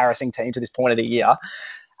most embarrassing team to this point of the year.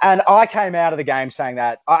 And I came out of the game saying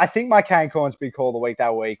that I think my Kane Corns big call the week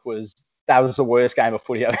that week was the worst game of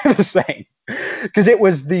footy I've ever seen, because it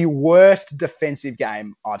was the worst defensive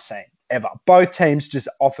game I've seen ever. Both teams just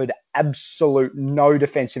offered absolute no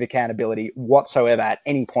defensive accountability whatsoever at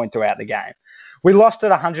any point throughout the game. We lost at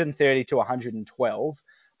 130 to 112.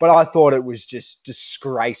 But I thought it was just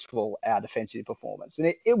disgraceful, our defensive performance.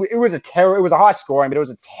 And it was a high scoring, but it was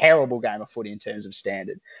a terrible game of footy in terms of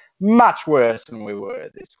standard. Much worse than we were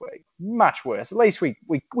this week. Much worse. At least we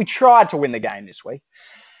tried to win the game this week.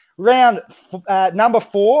 Number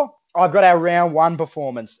 4, I've got our round 1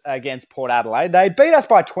 performance against Port Adelaide. They beat us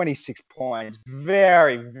by 26 points.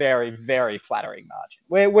 Very, very, very flattering margin.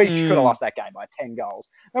 We could have lost that game by 10 goals.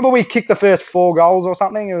 Remember we kicked the first 4 goals or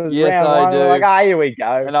something? It was round 1. We were like, here we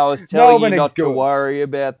go. And I was telling you not to worry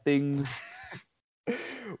about things. Those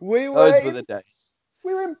were the days.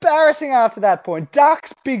 We were embarrassing after that point.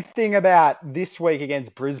 Duck's big thing about this week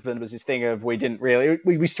against Brisbane was this thing of we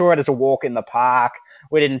saw it as a walk in the park.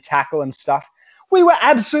 We didn't tackle and stuff. We were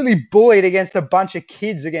absolutely bullied against a bunch of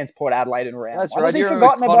kids against Port Adelaide in round 1. That's right. You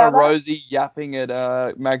remember Connor Rosie yapping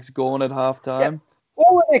at Max Gawn at halftime? Yeah.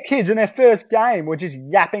 All of their kids in their first game were just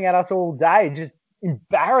yapping at us all day, just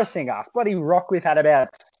embarrassing us. Bloody Rockcliffe had about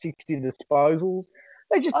 60 disposals.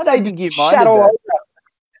 They just shat all over us.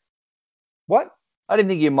 What? I didn't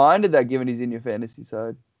think you minded that, given he's in your fantasy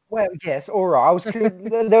side. Well, yes, all right.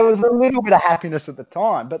 There was a little bit of happiness at the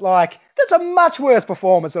time, but that's a much worse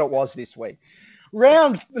performance than it was this week.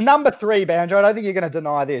 Round number 3, Banjo, I don't think you're going to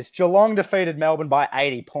deny this. Geelong defeated Melbourne by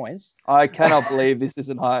 80 points. I cannot believe this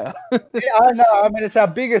isn't higher. Yeah, I know. I mean, it's our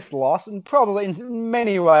biggest loss and probably in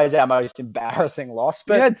many ways our most embarrassing loss.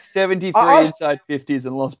 But we had 73 inside 50s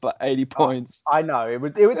and lost by 80 points. I know. It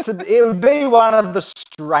would be one of the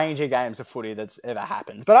stranger games of footy that's ever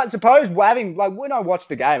happened. But I suppose when I watched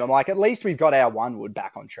the game, I'm like, at least we've got our one-wood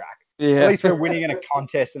back on track. Yeah. At least we're winning in a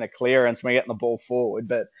contest and a clearance and we're getting the ball forward.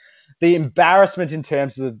 But the embarrassment in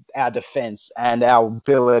terms of our defence and our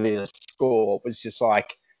ability to score was just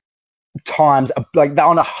times on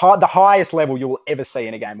the highest level you will ever see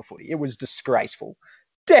in a game of footy. It was disgraceful.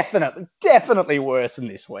 Definitely worse than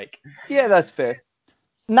this week. Yeah, that's fair.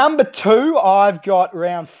 Number 2, I've got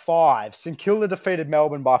round 5. St Kilda defeated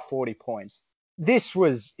Melbourne by 40 points. This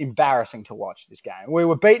was embarrassing to watch, this game. We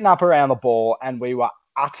were beaten up around the ball and we were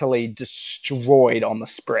utterly destroyed on the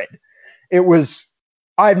spread.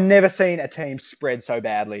 I've never seen a team spread so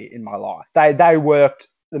badly in my life. They worked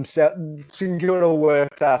themselves. St Kilda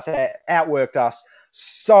outworked us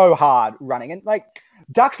so hard running. And like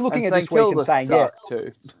Ducks looking at this week and saying, yeah.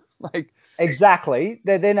 Too. Exactly.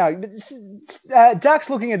 Ducks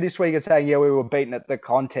looking at this week and saying, yeah, we were beaten at the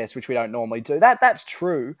contest, which we don't normally do. That's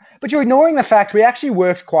true. But you're ignoring the fact we actually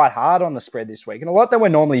worked quite hard on the spread this week. And a lot that we're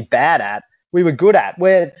normally bad at, we were good at.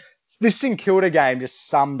 Where this St Kilda game just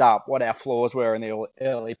summed up what our flaws were in the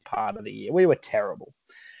early part of the year. We were terrible.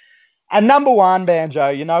 And number 1, Banjo,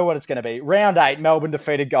 you know what it's going to be. Round 8, Melbourne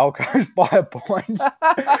defeated Gold Coast by a point.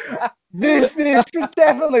 This was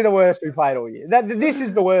definitely the worst we played all year. This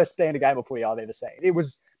is the worst standard game of footy I've ever seen. It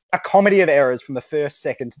was a comedy of errors from the first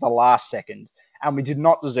second to the last second, and we did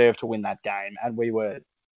not deserve to win that game, and we were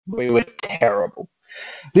terrible.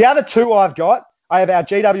 The other 2 I have our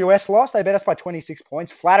GWS loss. They beat us by 26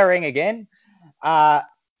 points. Flattering again.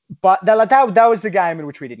 But that was the game in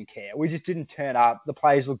which we didn't care. We just didn't turn up. The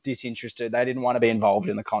players looked disinterested. They didn't want to be involved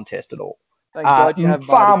in the contest at all. Thank God you have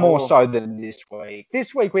far more so than this week.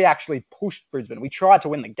 This week we actually pushed Brisbane. We tried to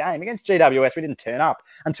win the game. Against GWS, we didn't turn up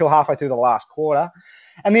until halfway through the last quarter.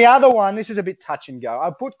 And the other one, this is a bit touch and go.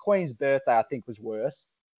 I put Queen's Birthday, I think, was worse.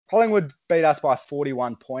 Collingwood beat us by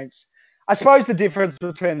 41 points. I suppose the difference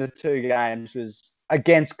between the 2 games was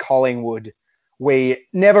against Collingwood, we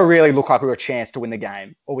never really looked like we were a chance to win the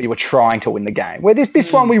game, or we were trying to win the game. Where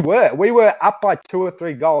this one we were up by 2 or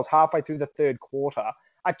 3 goals halfway through the third quarter,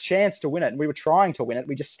 a chance to win it, and we were trying to win it.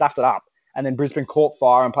 We just stuffed it up, and then Brisbane caught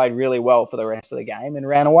fire and played really well for the rest of the game and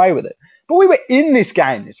ran away with it. But we were in this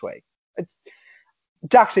game this week.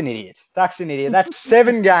 Duck's an idiot. That's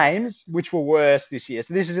 7 games which were worse this year.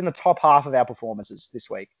 So this is in the top half of our performances this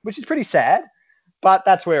week, which is pretty sad, but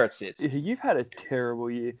that's where it sits. You've had a terrible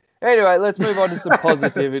year. Anyway, let's move on to some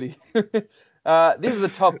positivity. These are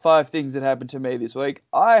the top 5 things that happened to me this week.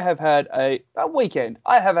 I have had a weekend.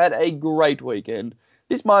 I have had a great weekend.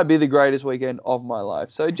 This might be the greatest weekend of my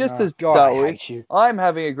life. So just to start with, I'm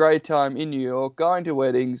having a great time in New York, going to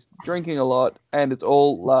weddings, drinking a lot, and it's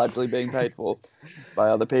all largely being paid for by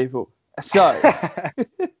other people. So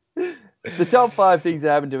the top 5 things that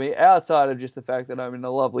happened to me, outside of just the fact that I'm in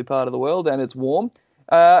a lovely part of the world and it's warm,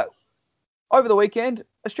 over the weekend,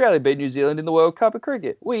 Australia beat New Zealand in the World Cup of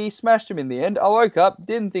Cricket. We smashed them in the end. I woke up,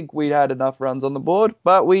 didn't think we'd had enough runs on the board,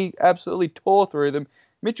 but we absolutely tore through them.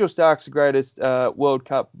 Mitchell Starc's the greatest World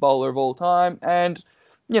Cup bowler of all time, and,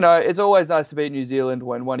 it's always nice to beat New Zealand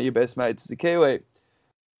when one of your best mates is a Kiwi.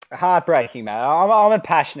 Heartbreaking, mate. I'm a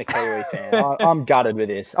passionate Kiwi fan. I'm gutted with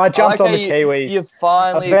this. I jumped on the Kiwis. You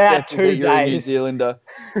finally about accepted 2 that you're a New days. Zealander.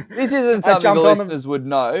 This isn't something the listeners would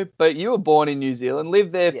know, but you were born in New Zealand,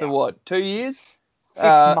 lived there for what, 2 years? 6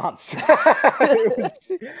 months.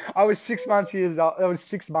 I was 6 months years old. It was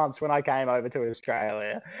 6 months when I came over to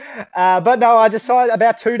Australia. But no, I decided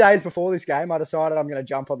about 2 days before this game, I decided I'm going to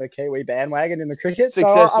jump on the Kiwi bandwagon in the cricket.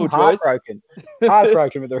 Successful so I'm choice.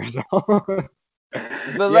 heartbroken with the result.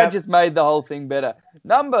 But that just made the whole thing better.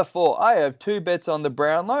 Number 4, I have 2 bets on the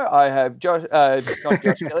Brownlow. I have not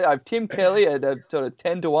Josh Kelly. I have Tim Kelly at sort of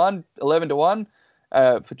 10-1, 11-1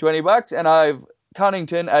 for $20, and I have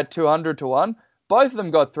Cunnington at 200-1. Both of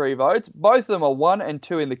them got 3 votes. Both of them are 1 and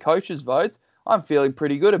 2 in the coaches' votes. I'm feeling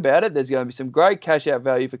pretty good about it. There's going to be some great cash out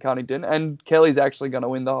value for Cunnington, and Kelly's actually going to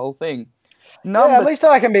win the whole thing. At least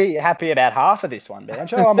I can be happy about half of this one,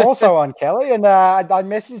 Banjo. I'm also on Kelly, and I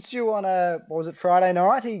messaged you on Friday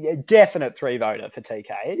night? He definite 3-voter for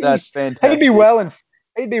TK. That's fantastic. He'd be well in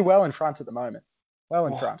front at the moment. Well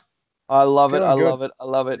in front. I love it. I love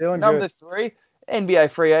it. Number 3,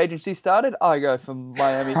 NBA free agency started. I go for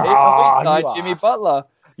Miami Heat. And we signed Jimmy Butler,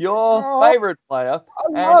 your favorite player. I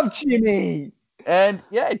love Jimmy. And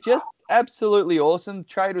just absolutely awesome.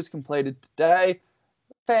 Trade was completed today.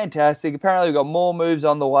 Fantastic. Apparently we've got more moves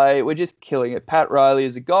on the way. We're just killing it. Pat Riley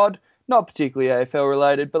is a god. Not particularly AFL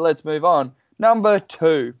related, but let's move on. Number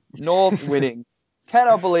 2, North winning.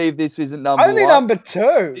 Cannot believe this isn't number 1. Only number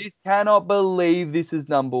 2. Cannot believe this is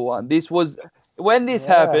number 1. When this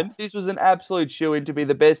happened, this was an absolute shoo-in to be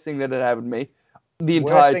the best thing that had happened to me the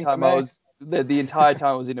entire time I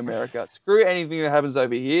was in America. Screw anything that happens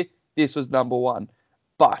over here. This was number 1.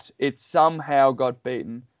 But it somehow got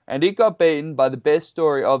beaten. And it got beaten by the best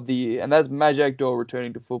story of the year, and that's Majak Daw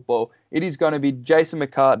returning to football. It is going to be Jason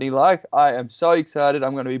McCartney-like. I am so excited.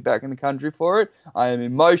 I'm going to be back in the country for it. I am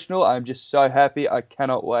emotional. I'm just so happy. I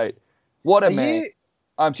cannot wait. What a man.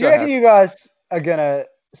 I'm so happy. Do you reckon you guys are going to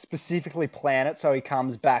specifically plan it so he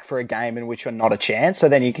comes back for a game in which you're not a chance, so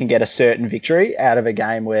then you can get a certain victory out of a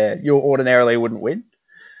game where you ordinarily wouldn't win?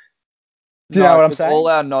 Do you know what I'm 'cause saying? all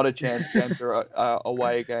our not a chance games are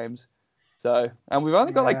away games. So, and we've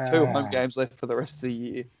only got like 2 home games left for the rest of the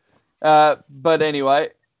year. But anyway,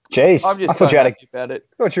 Jeez, I'm I just thought so you had happy about it.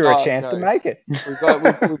 thought you were a Oh, chance to sorry. make it.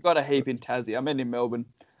 We've got a heap in Tassie. I'm in Melbourne.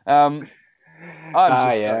 I'm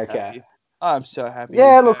just so happy. I'm so happy.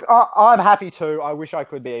 Yeah, with look, that. I'm happy too. I wish I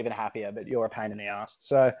could be even happier, but you're a pain in the ass.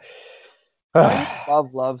 So,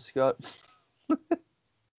 Love, Scott.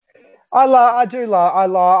 I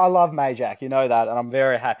love Majak, you know that, and I'm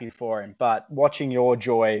very happy for him. But watching your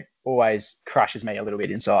joy always crushes me a little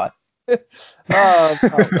bit inside. I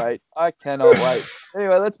can't wait. I cannot wait.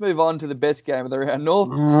 Anyway, let's move on to the best game of the round. North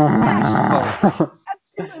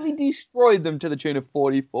absolutely destroyed them to the tune of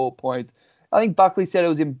 44 points. I think Buckley said it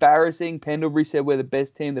was embarrassing. Pendlebury said we're the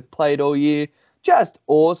best team that played all year. Just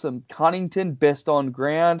awesome. Cunnington, best on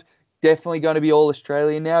ground. Definitely going to be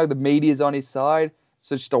All-Australian now. The media's on his side.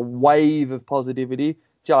 So just a wave of positivity.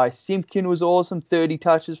 Jai Simpkin was awesome. 30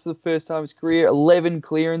 touches for the first time in his career. 11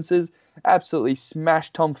 clearances. Absolutely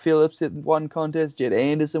smashed Tom Phillips at one contest. Jed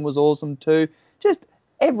Anderson was awesome too. Just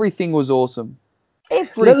everything was awesome.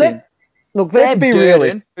 Everything. Look, let's Sam be Durden,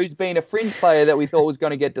 realistic. who's been a fringe player that we thought was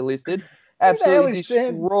going to get delisted, Who the hell absolutely is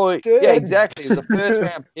Sam destroyed. Durden? Yeah, exactly. He was a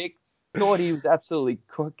first-round pick. Thought he was absolutely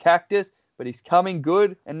cactus, but he's coming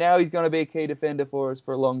good, and now he's going to be a key defender for us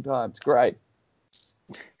for a long time. It's great.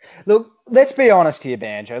 Look, let's be honest here,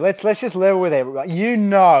 Banjo. Let's just level with everybody. You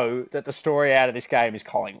know that the story out of this game is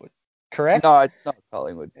Collingwood, correct? No, it's not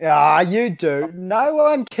Collingwood. You do. No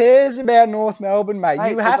one cares about North Melbourne, mate. Mate,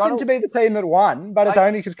 You we're happen gonna- to be the team that won, but it's I-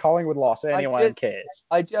 only because Collingwood lost. Anyone cares.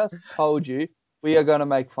 I just told you we are going to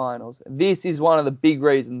make finals. This is one of the big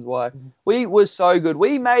reasons why. We were so good.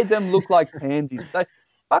 We made them look like pansies.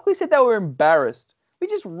 Buckley said they were embarrassed. We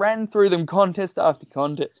just ran through them contest after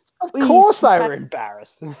contest. Of course they were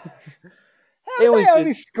embarrassed. How did they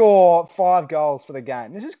only score 5 goals for the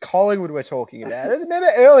game? This is Collingwood we're talking about. Remember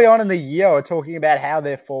early on in the year we were talking about how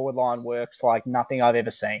their forward line works like nothing I've ever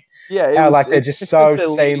seen. Yeah, they're just so their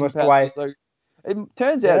seamless the leading way. pass was so- It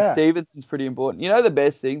turns out Stevenson's pretty important. You know the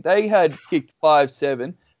best thing? They had kicked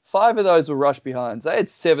 5-7. 5 of those were rush behinds. They had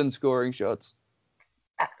 7 scoring shots.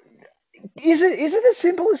 Is it as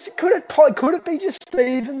simple as could it be just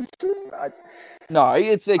Stevenson? No,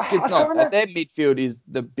 it's not. Their midfield is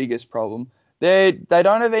the biggest problem. They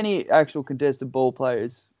don't have any actual contested ball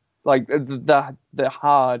players, like the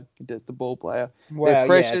hard contested ball player. Well,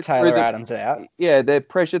 Taylor Adams out. Yeah, their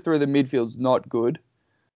pressure through the midfield's not good,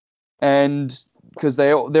 and because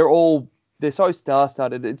they're so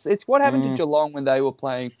star-studded. It's what happened to Geelong when they were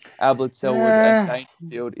playing Ablett, Selwood, and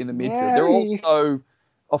Dangerfield in the midfield. They're all so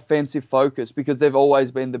offensive focused because they've always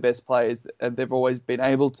been the best players and they've always been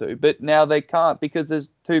able to, but now they can't because there's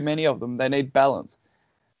too many of them. They need balance.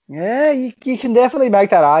 Yeah, you can definitely make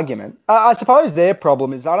that argument. I suppose their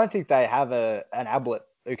problem is I don't think they have an Ablett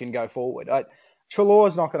who can go forward.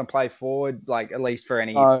 Treloar's not going to play forward, like at least for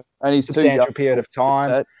any substantial period of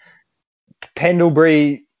time.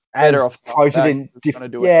 Pendlebury has floated in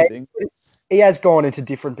different. Yeah, he has gone into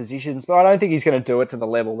different positions, but I don't think he's going to do it to the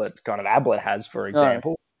level that kind of Ablett has, for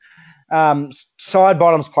example. Side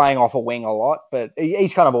bottom's playing off a wing a lot, but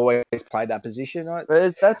he's kind of always played that position.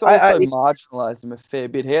 But that's also marginalised him a fair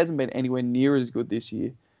bit. He hasn't been anywhere near as good this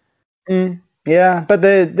year. Yeah, but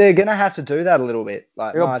they're going to have to do that a little bit.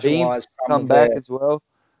 Like Beams come back as well.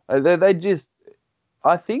 They just,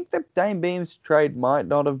 I think the Dane Beams trade might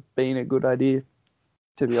not have been a good idea,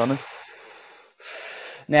 to be honest.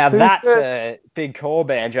 Now that's a big call,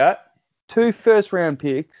 Banjo. 2 first-round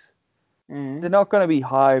picks. They're not going to be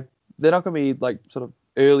high. They're not going to be like sort of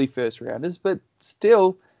early first-rounders, but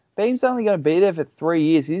still, Beam's only going to be there for 3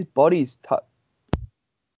 years. His body's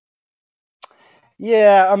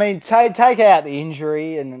Yeah, I mean, take out the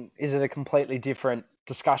injury, and is it a completely different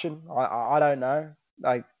discussion? I don't know.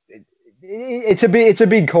 Like, it's a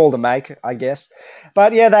big call to make, I guess.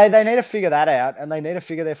 But yeah, they need to figure that out, and they need to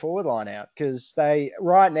figure their forward line out because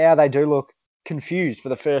right now they do look confused for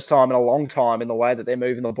the first time in a long time in the way that they're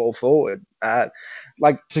moving the ball forward.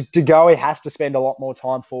 To go, he has to spend a lot more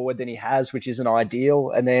time forward than he has, which isn't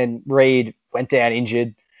ideal. And then Reid went down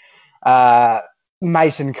injured.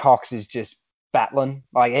 Mason Cox is just battling.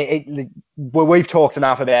 We've talked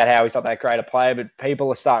enough about how he's not that great a player, but people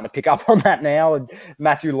are starting to pick up on that now. And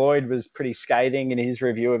Matthew Lloyd was pretty scathing in his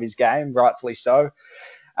review of his game, rightfully so.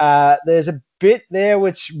 There's a bit there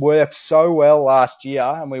which worked so well last year,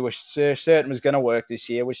 and we were certain was going to work this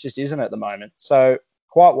year, which just isn't at the moment. So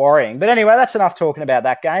quite worrying. But anyway, that's enough talking about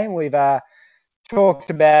that game. We've talked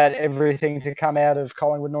about everything to come out of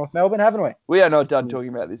Collingwood North Melbourne, haven't we? We are not done talking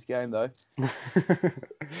about this game, though.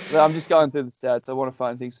 I'm just going through the stats. I want to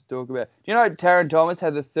find things to talk about. Do you know Taron Thomas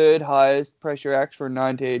had the third highest pressure act for a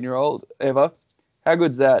 19-year-old ever? How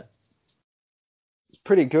good's that? It's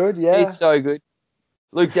pretty good, yeah. He's so good.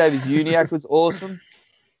 Luke Davies-Uniacke was awesome.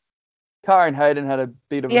 Karen Hayden had a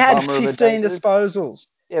bit of He a had bummer of a 15 day. disposals.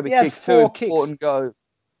 Yeah, but he had kicked 4 two kicks. important goals.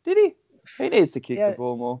 Did he? He needs to kick Yeah. the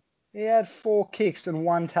ball more. He had 4 kicks and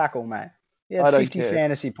 1 tackle, mate. He I had don't 50 care.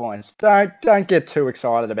 fantasy points. Don't get too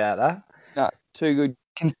excited about that. No, too good.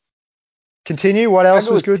 Continue. What else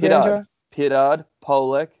How was good, Banjo? Pittard,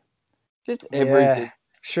 Polek, just everything. Yeah.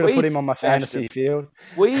 Should have We put him on my smashed fantasy him. field.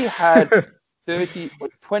 We had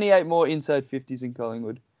 28 more inside 50s in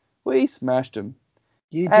Collingwood. We smashed them.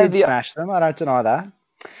 You And did the- smash them. I don't deny that.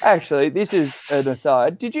 Actually, this is an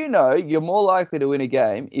aside. Did you know you're more likely to win a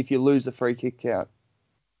game if you lose the free kick count?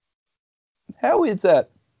 How is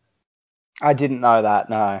that? I didn't know that.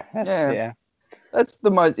 No. Yeah. That's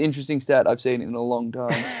the most interesting stat I've seen in a long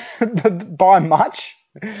time. By much?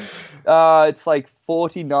 It's like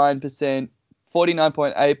 49%,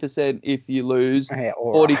 49.8% if you lose, Yeah,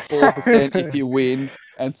 all right. 44% if you win,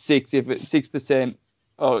 and 6%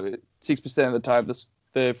 of the time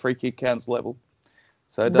the free kick counts level.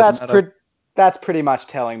 So it doesn't matter. That's pretty much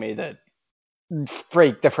telling me that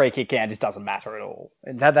the free kick count just doesn't matter at all.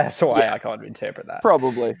 And that's the way I kind of interpret that.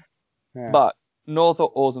 Probably. Yeah. But North are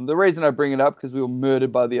awesome. The reason I bring it up because we were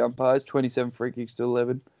murdered by the umpires, 27 free kicks to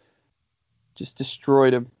 11. Just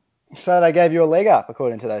destroyed them. So they gave you a leg up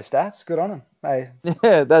according to those stats. Good on them. They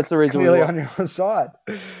Yeah, that's the reason we clearly won. on your side.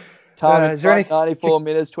 Time is there any- 94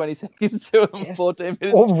 minutes, 20 seconds to Yes. 14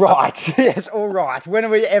 minutes. All right. Yes, all right. When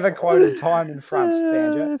have we ever quoted time in front,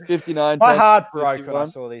 Banjo? 59. My take heart broke when I 51.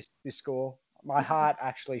 saw this score. My heart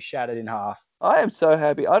actually shattered in half. I am so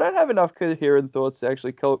happy. I don't have enough coherent thoughts to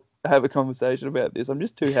actually have a conversation about this. I'm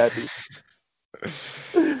just too happy.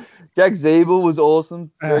 Jack Zeeble was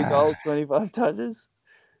awesome. 3 goals, 25 touches.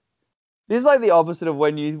 This is like the opposite of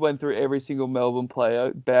when you went through every single Melbourne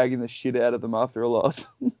player, bagging the shit out of them after a loss.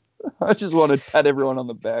 I just want to pat everyone on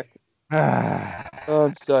the back. Oh,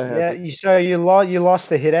 I'm so happy. Yeah, you lost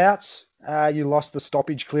the hitouts. You lost the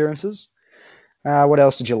stoppage clearances. What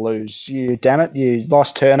else did you lose? You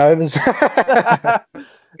lost turnovers. Yeah,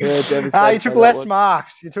 You took less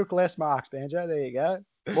marks. You took less marks, Banjo. There you go.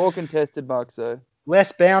 More contested marks, though.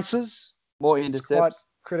 Less bounces. More It's quite intercepts.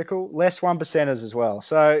 critical. Less 1%ers as well.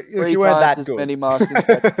 So 3 you weren't times that as good. many marks in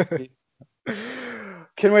stat 50.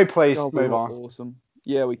 Can we please God, we move were on? Awesome.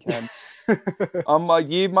 Yeah, we can.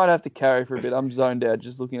 You might have to carry for a bit. I'm zoned out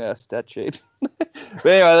just looking at our stat sheet. But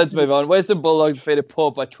anyway, let's move on. Western Bulldogs defeated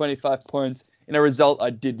Port by 25 points in a result I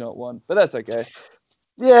did not want, but that's okay.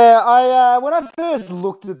 Yeah, when I first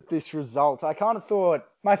looked at this result, I kind of thought,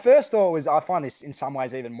 my first thought was I find this in some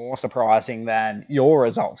ways even more surprising than your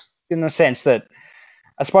results, in the sense that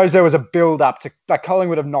I suppose there was a build-up to, like,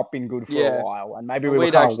 Collingwood have not been good for a while, and maybe we were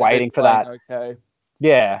We'd kind of actually waiting been for that. playing Okay.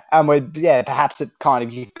 Yeah, and perhaps it kind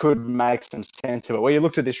of, you could make some sense of it. Where you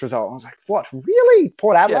looked at this result, I was like, what, really?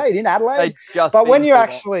 Port Adelaide in Adelaide? They just But when beat you Geelong.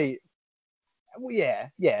 actually,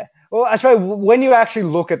 yeah. Well, I suppose when you actually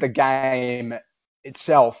look at the game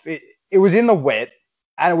itself, it was in the wet,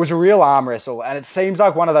 and it was a real arm wrestle, and it seems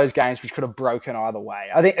like one of those games which could have broken either way.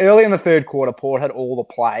 I think early in the third quarter, Port had all the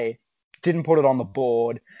play, didn't put it on the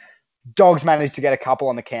board. Dogs managed to get a couple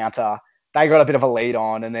on the counter. They got a bit of a lead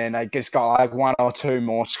on, and then they just got like 1 or 2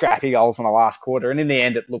 more scrappy goals in the last quarter. And in the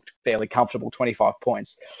end, it looked fairly comfortable, 25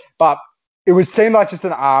 points. But it would seem like just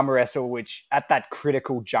an arm wrestle, which at that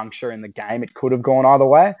critical juncture in the game, it could have gone either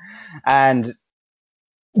way. And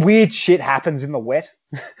weird shit happens in the wet.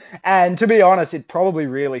 And to be honest, it probably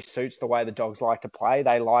really suits the way the Dogs like to play.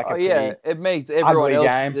 They like it makes everyone ugly else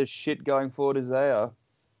game. as shit going forward as they are.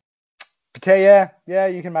 But yeah,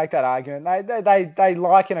 you can make that argument. They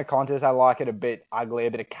like in a contest, they like it a bit ugly,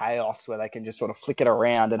 a bit of chaos where they can just sort of flick it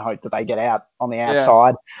around and hope that they get out on the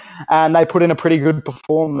outside. And they put in a pretty good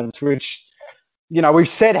performance, which, we've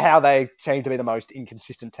said how they seem to be the most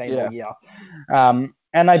inconsistent team all year.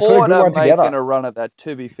 And they put a good one together. Making a run at that,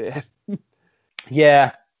 to be fair.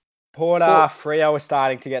 Yeah. Porter, Freo are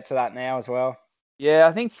starting to get to that now as well. Yeah,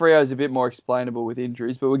 I think Freo's a bit more explainable with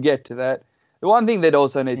injuries, but we'll get to that. The one thing that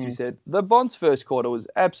also needs to be said, the Bonds first quarter was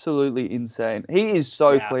absolutely insane. He is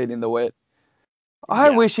so clean in the wet.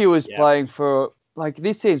 I wish he was playing for,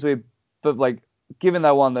 this seems weird, but, given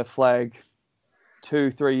they won the flag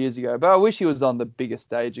 2-3 years ago, but I wish he was on the bigger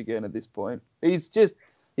stage again at this point. He's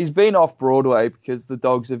been off Broadway because the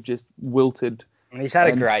Dogs have just wilted. And he's had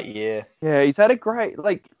a great year. Yeah, he's had a great,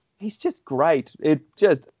 he's just great.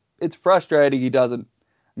 it's frustrating he doesn't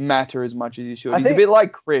matter as much as he should. He's a think- bit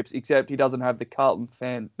like Cripps, except he doesn't have the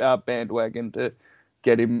Carlton bandwagon to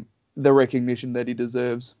get him the recognition that he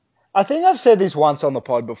deserves. I think I've said this once on the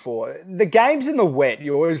pod before. The games in the wet,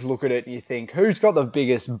 you always look at it and you think, who's got the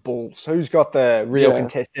biggest bulls? Who's got the real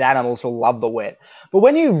contested animals who love the wet? But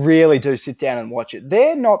when you really do sit down and watch it,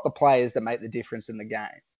 they're not the players that make the difference in the game.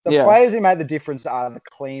 The players who make the difference are the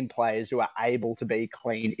clean players who are able to be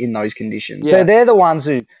clean in those conditions. Yeah. So they're the ones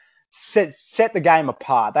who set the game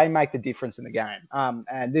apart. They make the difference in the game.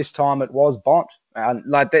 And this time it was Bont.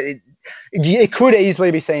 It could easily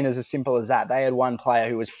be seen as simple as that. They had one player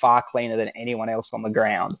who was far cleaner than anyone else on the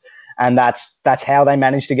ground, and that's how they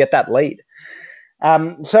managed to get that lead.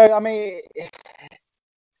 So I mean,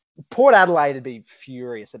 Port Adelaide would be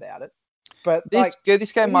furious about it, but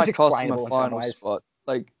this game might cost them explainable a in some final ways. spot.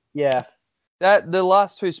 That the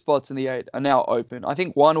last 2 spots in the 8 are now open. I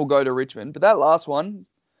think one will go to Richmond, but that last one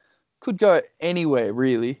could go anywhere,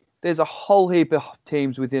 really. There's a whole heap of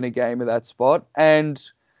teams within a game of that spot, and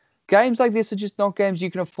games like this are just not games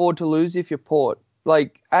you can afford to lose if you're Port.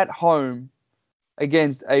 Like, at home,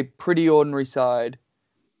 against a pretty ordinary side,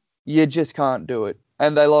 you just can't do it.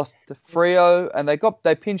 And they lost to Freo, and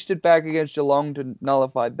they pinched it back against Geelong to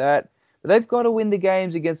nullify that. But they've got to win the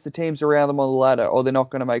games against the teams around them on the ladder, or they're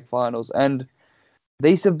not going to make finals. And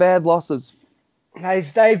these are bad losses.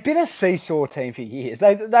 They've been a seesaw team for years.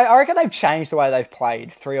 I reckon they've changed the way they've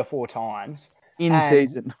played 3 or 4 times In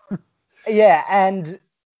season.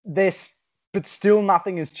 But still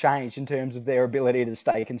nothing has changed in terms of their ability to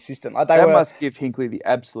stay consistent. Like that must give Hinkley the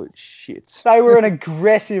absolute shits. They were an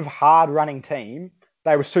aggressive, hard-running team.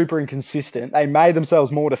 They were super inconsistent. They made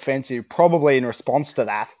themselves more defensive, probably in response to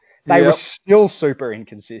that. They were still super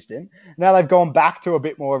inconsistent. Now they've gone back to a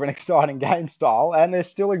bit more of an exciting game style, and they're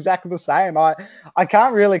still exactly the same. I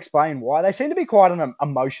can't really explain why. They seem to be quite an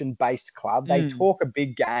emotion-based club. They talk a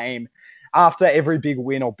big game. After every big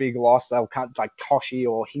win or big loss, they'll come, like Koshy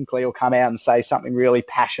or Hinkley will come out and say something really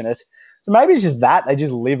passionate. So maybe it's just that. They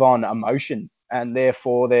just live on emotion, and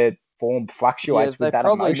therefore their form fluctuates with that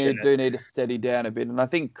emotion. They probably do need to steady down a bit, and I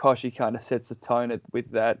think Koshy kind of sets the tone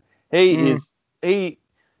with that.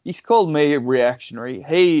 He's called me reactionary.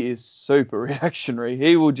 He is super reactionary.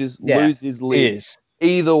 He will just lose his lid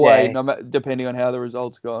either way, depending on how the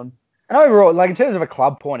result's gone. And overall, like in terms of a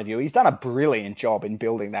club point of view, he's done a brilliant job in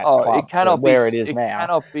building that club it is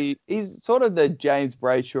now. He's sort of the James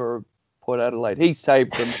Brayshaw of Port Adelaide. He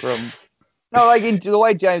saved them from... into the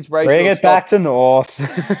way James Brayshaw... Bring it back to North.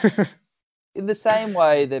 In the same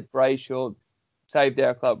way that Brayshaw saved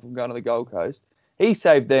our club from going to the Gold Coast, he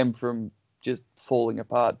saved them from just falling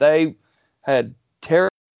apart. They had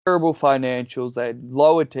terrible financials, they had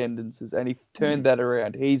low attendances, and he turned that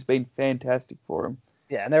around. He's been fantastic for them.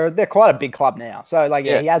 Yeah, and they're quite a big club now. So,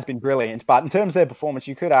 he has been brilliant. But in terms of their performance,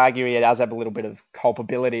 you could argue he does have a little bit of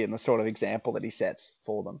culpability in the sort of example that he sets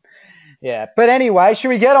for them. Yeah, but anyway, should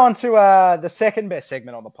we get on to the second best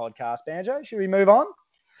segment on the podcast, Banjo? Should we move on?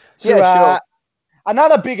 Sure.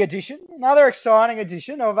 Another big edition, another exciting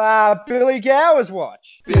edition of Billy Gowers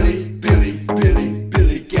Watch. Billy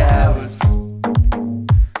Gowers.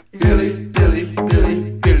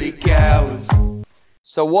 Billy Gowers.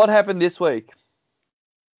 So what happened this week?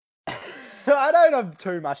 I don't have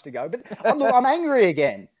too much to go, but I'm angry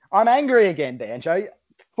again. I'm angry again, Banjo.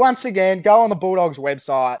 Once again, go on the Bulldogs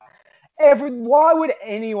website. Why would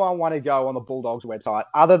anyone want to go on the Bulldogs website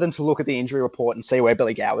other than to look at the injury report and see where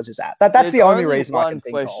Billy Gowers is at? That's the only reason I can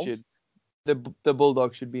think question the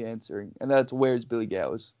Bulldogs should be answering, and that's where is Billy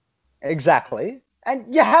Gowers? Exactly.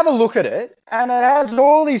 And you have a look at it, and it has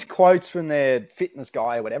all these quotes from their fitness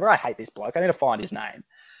guy or whatever. I hate this bloke. I need to find his name.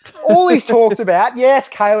 All he's talked about, yes,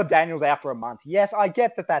 Caleb Daniels out for a month. Yes, I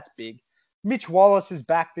get that that's big. Mitch Wallace is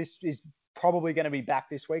back. Is probably going to be back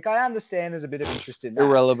this week. I understand there's a bit of interest in that.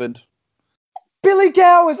 Irrelevant. Billy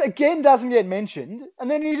Gowers, again, doesn't get mentioned. And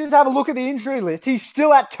then you just have a look at the injury list. He's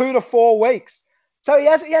still at 2 to 4 weeks. So he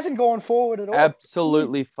hasn't gone forward at all.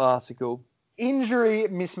 Absolutely farcical. Injury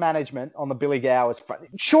mismanagement on the Billy Gowers front.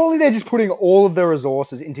 Surely they're just putting all of their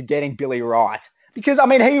resources into getting Billy right. Because, I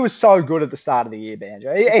mean, he was so good at the start of the year,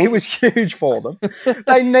 Banjo. He was huge for them.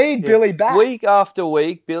 They need Billy back. Week after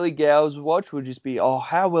week, Billy Gowers' watch would just be,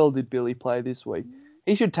 how well did Billy play this week?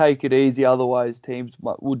 He should take it easy, otherwise teams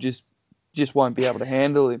will just won't be able to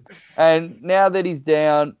handle him. And now that he's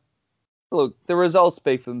down, look, the results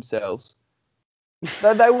speak for themselves.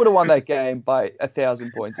 They would have won that game by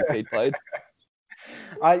 1,000 points if he'd played.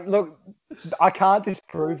 I can't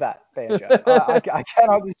disprove that, Banjo. I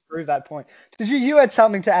cannot disprove that point. Did you had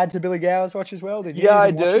something to add to Billy Gowers' watch as well? Did you? Yeah,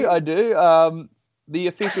 I do. the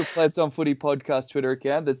official Plebs on Footy podcast Twitter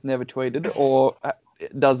account that's never tweeted or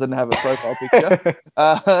doesn't have a profile picture,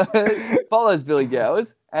 follows Billy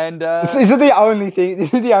Gowers. And Is it the only thing?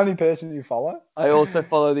 Is it the only person you follow? I also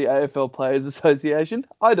follow the AFL Players Association.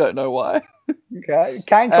 I don't know why. Okay,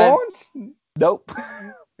 Kane Corns. Nope.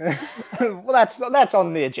 Well, that's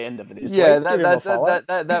on the agenda for this Yeah, week. Give him a follow.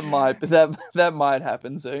 that might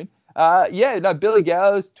happen soon. Billy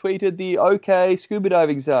Gowers tweeted the OK scuba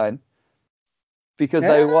diving sign because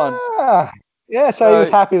they won. Yeah, so he was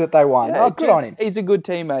happy that they won. Yeah, Good on him. He's a good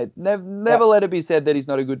teammate. Never let it be said that he's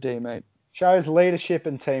not a good teammate. Shows leadership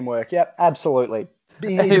and teamwork. Yep, absolutely.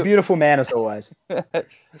 He's a beautiful man as always.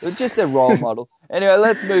 Just a role model. Anyway,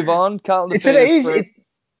 let's move on. Carlton.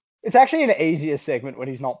 It's actually an easier segment when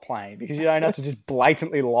he's not playing because you don't have to just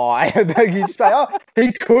blatantly lie. You just say,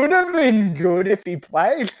 he could have been good if he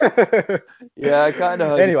played. Yeah, I kind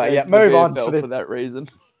of hope anyway, move on for that reason.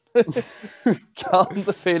 Carlton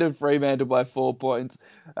defeated Fremantle by 4 points.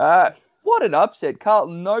 What an upset.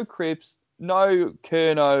 Carlton, no Cripps, no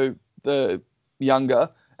Curnow the younger,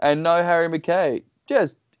 and no Harry McKay.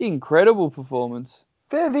 Just incredible performance.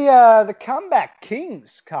 They're the comeback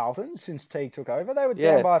kings, Carlton, since Teague took over. They were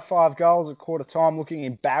down by 5 goals at quarter time, looking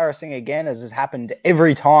embarrassing again, as has happened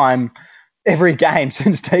every game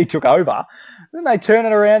since Teague took over. Then they turn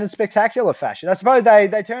it around in spectacular fashion. I suppose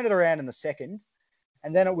they turned it around in the second,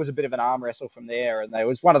 and then it was a bit of an arm wrestle from there, and it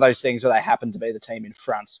was one of those things where they happened to be the team in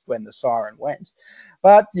front when the siren went.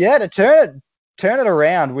 But yeah, to turn it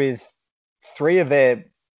around with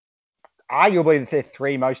arguably their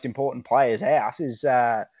 3 most important players out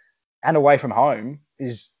and away from home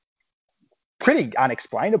is pretty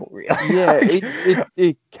unexplainable, really. Yeah,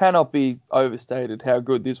 it cannot be overstated how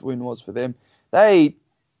good this win was for them.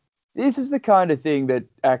 This is the kind of thing that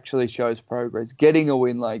actually shows progress. Getting a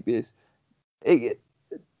win like this,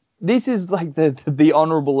 this is like the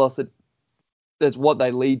honourable loss that's what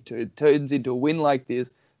they lead to. It turns into a win like this,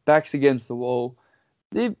 backs against the wall.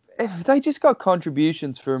 They just got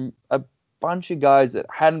contributions from a bunch of guys that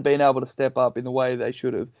hadn't been able to step up in the way they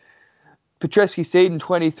should have. Petreski-Seton,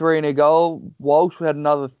 23 in a goal. Walsh had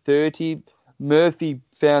another 30. Murphy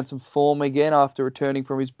found some form again after returning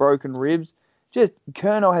from his broken ribs. Just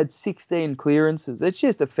Curnow had 16 clearances. It's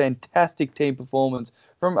just a fantastic team performance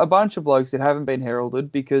from a bunch of blokes that haven't been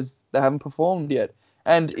heralded because they haven't performed yet.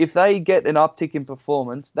 And if they get an uptick in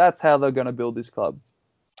performance, that's how they're going to build this club.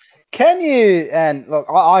 Can you, and look,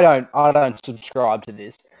 I don't subscribe to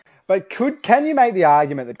this, but can you make the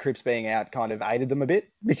argument that Cripps being out kind of aided them a bit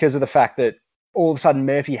because of the fact that all of a sudden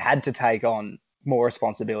Murphy had to take on more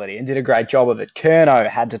responsibility and did a great job of it. Curnow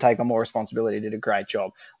had to take on more responsibility, did a great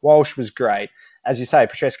job. Walsh was great. As you say,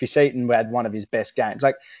 Petreski-Seton had one of his best games.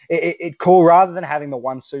 Like rather than having the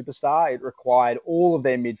one superstar, it required all of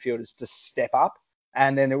their midfielders to step up.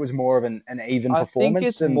 And then it was more of an even performance. I think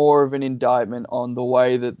it's more of an indictment on the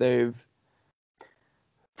way that they've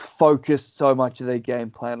focused so much of their game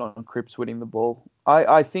plan on Cripps winning the ball.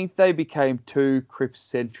 I think they became too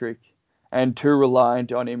Cripps-centric and too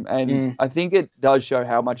reliant on him. And I think it does show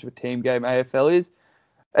how much of a team game AFL is.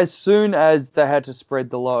 As soon as they had to spread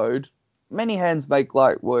the load, many hands make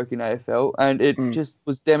light work in AFL, and it just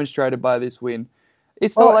was demonstrated by this win.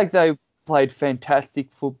 It's not like they played fantastic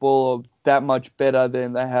football or that much better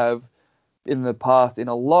than they have in the past in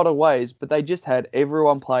a lot of ways, but they just had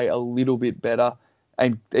everyone play a little bit better,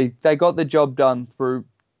 and they got the job done through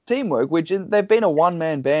teamwork, which they've been a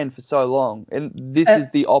one-man band for so long, and this is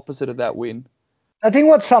the opposite of that win. I think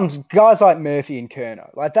what some guys like Murphy and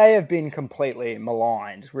Curnow, like they have been completely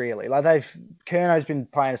maligned, really. Like Curnow's been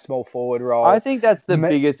playing a small forward role. I think that's the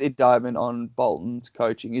biggest indictment on Bolton's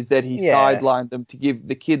coaching is that he sidelined them to give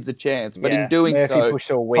the kids a chance, but in doing Murphy so, pushed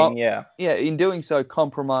to a wing, in doing so,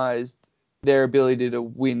 compromised their ability to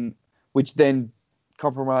win, which then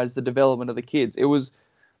compromised the development of the kids. It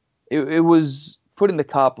was putting the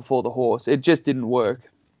cart before the horse. It just didn't work.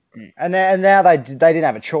 And now they didn't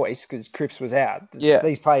have a choice because Cripps was out. Yeah.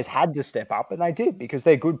 These players had to step up, and they did because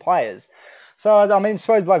they're good players. So, I mean, I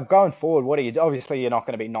suppose like going forward, what do you do? Obviously, you're not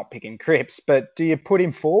going to be not picking Cripps, but do you put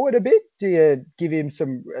him forward a bit? Do you give him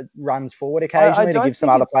some runs forward occasionally to give some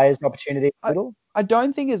other players an opportunity? I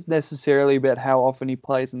don't think it's necessarily about how often he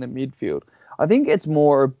plays in the midfield. I think it's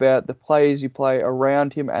more about the players you play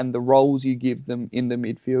around him and the roles you give them in the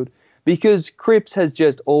midfield. Because Cripps has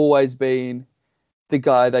just always been the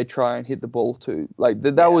guy they try and hit the ball to. Like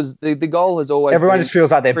was the goal has always everyone been just feels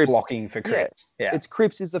like they're Cripps. blocking for Cripps. Yeah. It's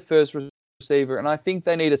Cripps is the first receiver, and I think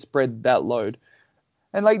they need to spread that load.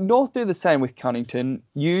 And like North do the same with Cunnington,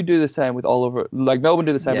 you do the same with Oliver. Like Melbourne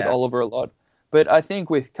do the same with Oliver a lot. But I think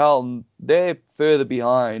with Carlton, they're further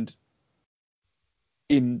behind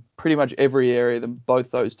in pretty much every area than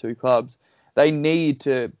both those two clubs. They need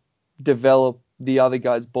to develop the other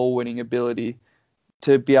guy's ball winning ability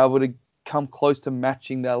to be able to come close to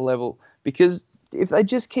matching that level. Because if they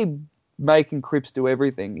just keep making Cripps do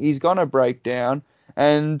everything, he's going to break down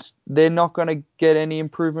and they're not going to get any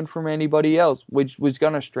improvement from anybody else, which was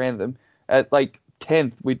going to strand them at like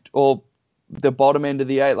 10th or the bottom end of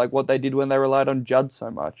the 8, like what they did when they relied on Judd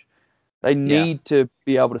so much. They need to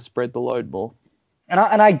be able to spread the load more. And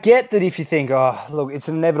I get that if you think, oh, look, it's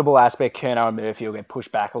an inevitable aspect, Curnow and Murphy will get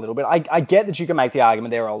pushed back a little bit. I get that you can make the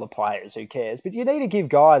argument they're older players, who cares? But you need to give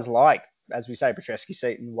guys like, as we say, Petreski,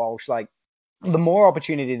 Seaton, Walsh, like, the more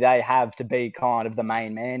opportunity they have to be kind of the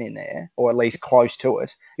main man in there, or at least close to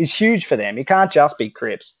it, is huge for them. You can't just be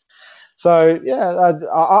Cripps. So, yeah,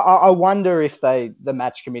 I wonder if the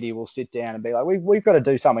match committee will sit down and be like, we've got to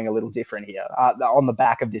do something a little different here on the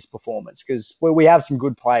back of this performance, because we have some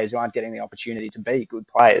good players who aren't getting the opportunity to be good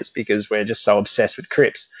players because we're just so obsessed with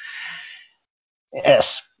Cripps.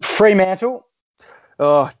 Yes. Fremantle.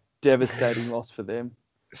 Oh, devastating loss for them.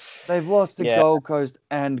 They've lost to Gold Coast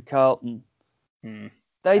and Carlton.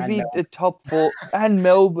 They'd be the top 4, and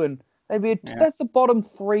Melbourne. They'd be that's the bottom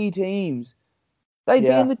 3 teams. They'd be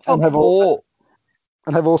in the top 4.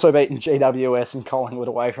 And they've also beaten GWS and Collingwood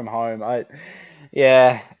away from home.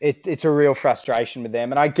 It's a real frustration with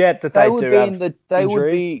them. And I get that they would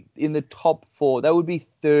be in the top 4. They would be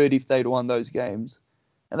 3rd if they'd won those games.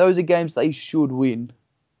 And those are games they should win.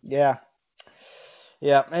 Yeah.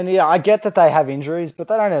 Yeah. And I get that they have injuries, but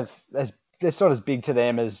they don't have they're not as big to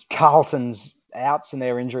them as Carlton's outs and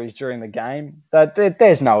their injuries during the game.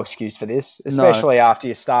 There's no excuse for this, especially after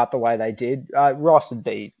you start the way they did. Ross would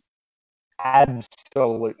be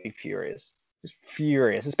absolutely furious, just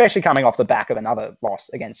furious, especially coming off the back of another loss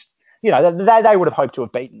against, they would have hoped to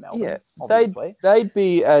have beaten Melbourne. Yeah, obviously. They'd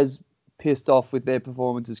be as pissed off with their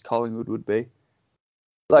performance as Collingwood would be.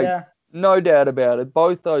 No doubt about it.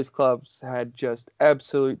 Both those clubs had just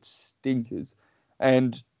absolute stinkers,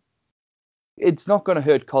 and it's not going to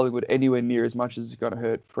hurt Collingwood anywhere near as much as it's going to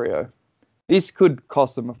hurt Freo. This could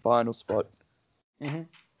cost them a final spot. Mm-hmm.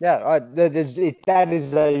 Yeah, that is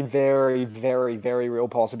a very, very, very real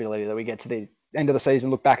possibility that we get to the end of the season,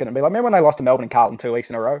 look back at it and be like, remember when they lost to Melbourne and Carlton 2 weeks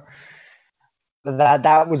in a row?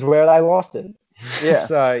 That was where they lost it. Yeah.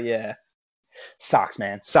 So, yeah. Sucks,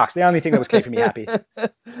 man. Sucks. The only thing that was keeping me happy.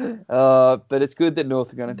 But it's good that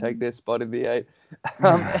North are going to take their spot in the 8.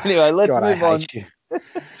 Anyway, let's move on.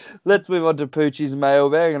 Let's move on to Poochie's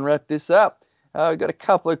mailbag and wrap this up. We've got a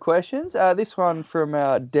couple of questions. This one from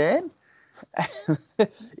Dan.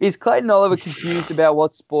 Is Clayton Oliver confused about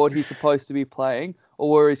what sport he's supposed to be playing,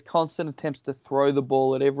 or were his constant attempts to throw the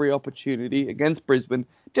ball at every opportunity against Brisbane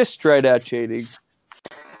just straight out cheating?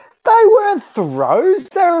 They weren't throws.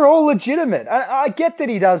 They were all legitimate. I get that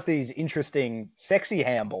he does these interesting, sexy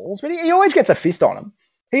handballs, but he always gets a fist on him.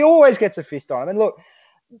 And look,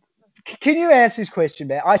 can you answer this question,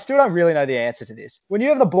 man? I still don't really know the answer to this. When you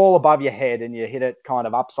have the ball above your head and you hit it kind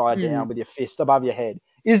of upside down with your fist above your head,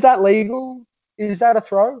 is that legal? Is that a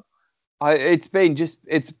throw?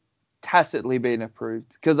 It's tacitly been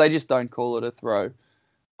approved because they just don't call it a throw.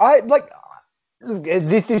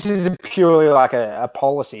 This is purely like a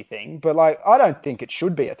policy thing, but I don't think it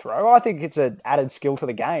should be a throw. I think it's an added skill to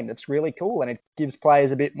the game that's really cool, and it gives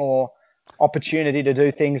players a bit more opportunity to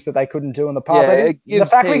do things that they couldn't do in the past. Yeah, it gives the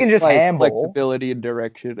fact we can just handball, flexibility and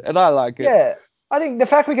direction, and I like it. Yeah, I think the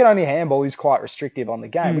fact we can only handball is quite restrictive on the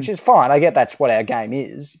game, which is fine. I get that's what our game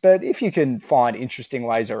is, but if you can find interesting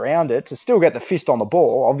ways around it to still get the fist on the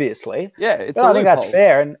ball, obviously, I think that's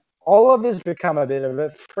fair. And Oliver's become a bit of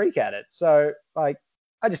a freak at it, so I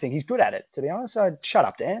just think he's good at it, to be honest. So shut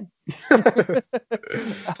up, Dan.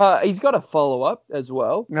 He's got a follow-up as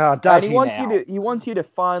well. No, does he wants you to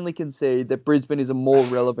finally concede that Brisbane is a more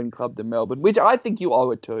relevant club than Melbourne, which I think you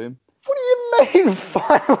owe it to him. What do you mean,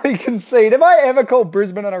 finally concede? Have I ever called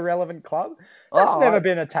Brisbane an irrelevant club? That's never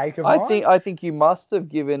been a take of mine. I think you must have,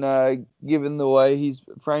 given the way he's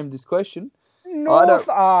framed this question. North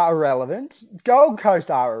are irrelevant. Gold Coast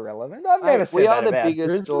are irrelevant. I've never said that about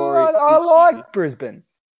Brisbane. I like Brisbane.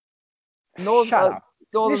 Shut up.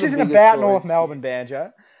 This isn't about North Melbourne,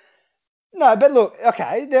 Banjo. No, but look,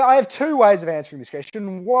 okay, I have two ways of answering this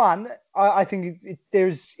question. One, I think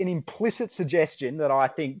there's an implicit suggestion that I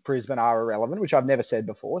think Brisbane are irrelevant, which I've never said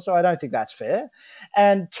before, so I don't think that's fair.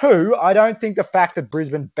 And two, I don't think the fact that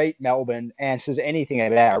Brisbane beat Melbourne answers anything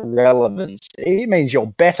about relevancy. It means you're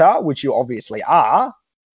better, which you obviously are.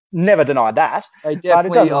 Never denied that. They definitely but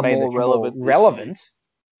it doesn't are mean more that you're more relevant.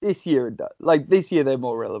 This year it does. Like this year they're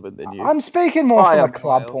more relevant than you. I'm speaking more By from a a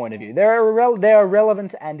club mile. point of view. There are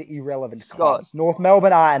relevant and irrelevant Scott. clubs. North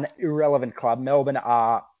Melbourne are an irrelevant club. Melbourne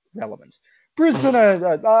are relevant. Brisbane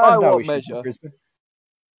are By no what issues measure? with Brisbane.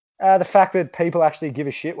 The fact that people actually give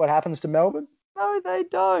a shit what happens to Melbourne. No, they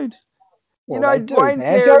don't. Well, You know, they do, Dwayne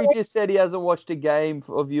man. Carey just said he hasn't watched a game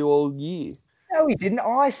of you all year. No, he didn't.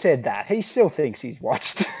 I said that. He still thinks he's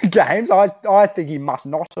watched games. I think he must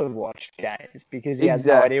not have watched games because he has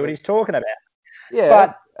no idea what Exactly. he's talking about.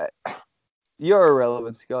 Yeah, But you're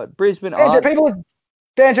irrelevant, Scott. Brisbane Banjo,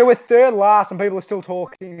 Banjo, we're third last and people are still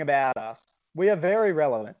talking about us. We are very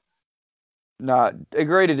relevant. No,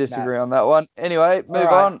 agree to disagree on that one. Anyway, move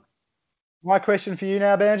right. on. My question for you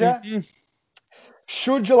now, Banjo. Mhm.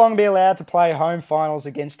 Should Geelong be allowed to play home finals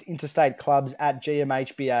against interstate clubs at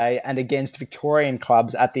GMHBA and against Victorian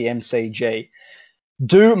clubs at the MCG?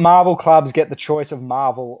 Do Marvel clubs get the choice of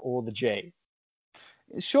Marvel or the G?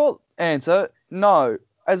 Short answer, no.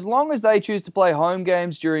 As long as they choose to play home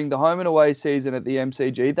games during the home and away season at the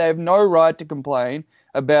MCG, they have no right to complain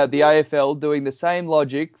about the AFL doing the same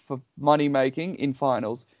logic for money making in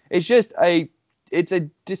finals. It's a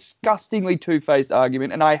disgustingly two-faced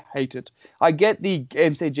argument, and I hate it. I get the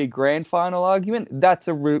MCG grand final argument. That's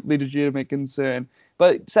a legitimate concern.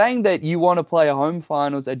 But saying that you want to play home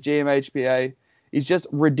finals at GMHBA is just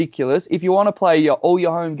ridiculous. If you want to play all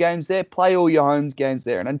your home games there, play all your home games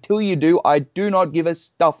there. And until you do, I do not give a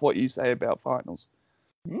stuff what you say about finals.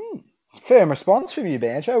 Fair response from you,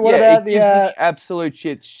 Banjo. What Yeah, about it gives me absolute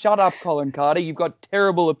shit. Shut up, Colin Carter. You've got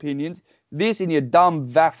terrible opinions. This and your dumb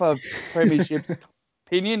VAFA premierships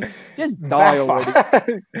opinion, just die already.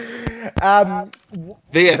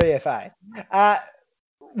 VFA.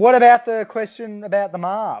 What about the question about the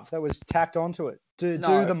Marv that was tacked onto it? Do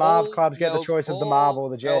the Marv clubs get the choice of the Marv or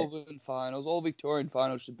the G? Melbourne finals, all Victorian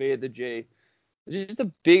finals should be at the G. It's just a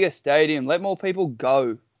bigger stadium. Let more people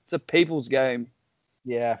go. It's a people's game.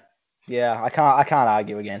 Yeah, I can't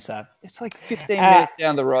argue against that. It's like 15 minutes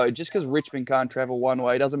down the road. Just because Richmond can't travel one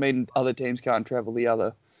way doesn't mean other teams can't travel the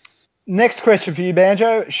other. Next question for you,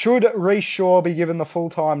 Banjo. Should Reece Shaw be given the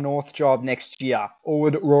full-time North job next year, or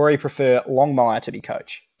would Rory prefer Longmire to be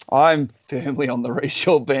coach? I'm firmly on the Reece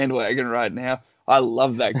Shaw bandwagon right now. I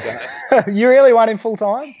love that guy. You really want him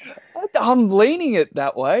full-time? I'm leaning it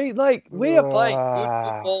that way. Like, we are playing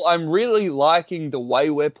good football. I'm really liking the way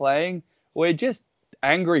we're playing. We're just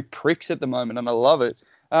angry pricks at the moment, and I love it.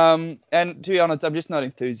 And to be honest, I'm just not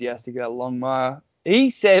enthusiastic about Longmire. He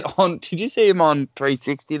said did you see him on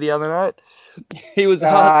 360 the other night? He was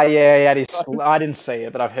yeah, I didn't see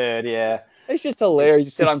it, but I've heard, yeah. It's just hilarious.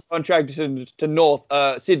 He said, I'm contracted to North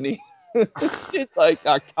Sydney. It's like,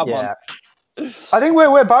 come on. I think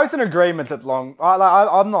we're both in agreement that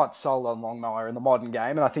I'm not sold on Longmire in the modern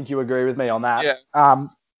game, and I think you agree with me on that. Yeah.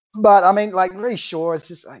 But I mean, like Reece Shaw, it's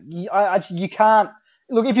just you can't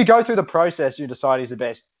look if you go through the process, you decide he's the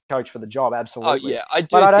best coach for the job. Absolutely. Oh yeah, I do.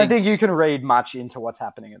 But I don't think you can read much into what's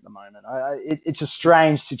happening at the moment. It's a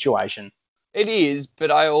strange situation. It is,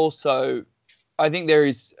 but I think there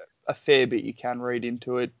is a fair bit you can read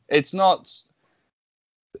into it. It's not.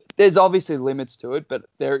 There's obviously limits to it, but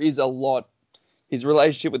there is a lot. His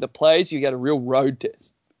relationship with the players, you get a real road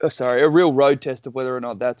test. A real road test of whether or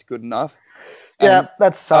not that's good enough. Yeah,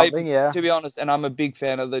 that's something, To be honest, and I'm a big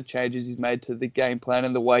fan of the changes he's made to the game plan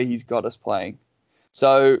and the way he's got us playing.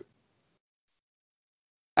 So,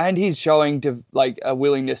 and he's showing a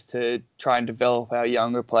willingness to try and develop our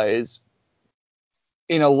younger players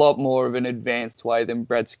in a lot more of an advanced way than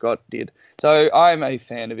Brad Scott did. So I'm a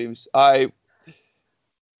fan of him.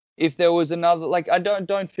 If there was another, I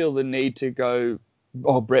don't feel the need to go,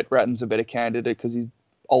 Brett Ratton's a better candidate because he's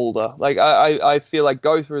older. I feel like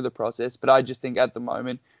go through the process, but I just think at the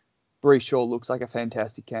moment, Reece Shaw looks like a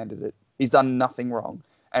fantastic candidate. He's done nothing wrong.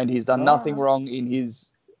 And he's done nothing wrong in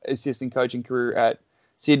his assistant coaching career at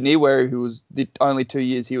Sydney, where he was the only 2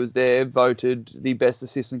 years he was there, voted the best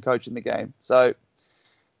assistant coach in the game. So,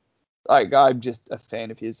 I'm just a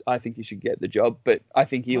fan of his. I think he should get the job, but I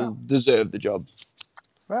think he'll deserve the job.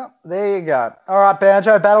 Well, there you go. All right,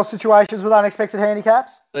 Banjo, battle situations with unexpected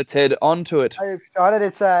handicaps. Let's head on to it. Are you excited?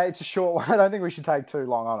 It's a short one. I don't think we should take too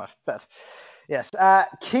long on it. But yes,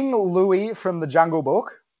 King Louis from the Jungle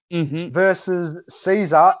Book versus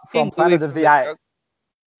Caesar from Planet of the Apes.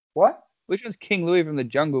 What? Which one's King Louis from the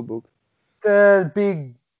Jungle Book? The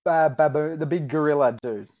big baboon, the big gorilla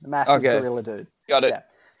dude, the massive gorilla dude. Got it. Yeah.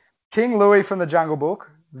 King Louis from the Jungle Book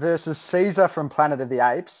versus Caesar from Planet of the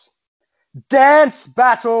Apes. Dance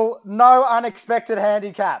battle, no unexpected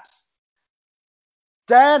handicaps.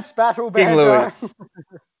 Dance battle, Banjo. King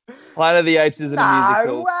Louis. Planet of the Apes isn't a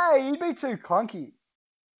musical. No way, he'd be too clunky.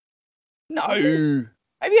 No.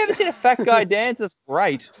 Have you ever seen a fat guy dance? That's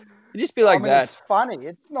great. You just be like I mean, that. it's funny.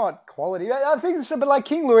 It's not quality. I think so, but like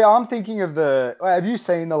King Louis, I'm thinking of have you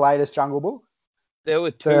seen the latest Jungle Book? There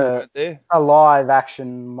were two, The- weren't there? A live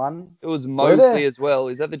action one. It was Were there? Mowgli as well.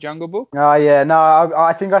 Is that the Jungle Book? Oh, yeah. No,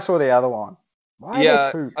 I think I saw the other one. Why are Yeah,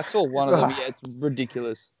 there two? I saw one of them. Yeah, it's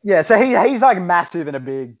ridiculous. Yeah, so he's like massive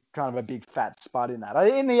and kind of a big fat spud in that.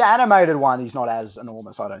 In the animated one, he's not as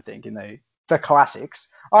enormous, I don't think, in the classics.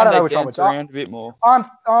 I don't know which one. Dance around a bit more.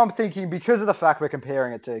 I'm thinking because of the fact we're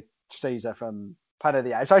comparing it to Caesar from Planet of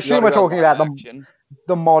the Apes. I You assume gotta we're go talking about live action.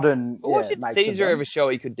 the modern. But what did makes of Caesar them. ever show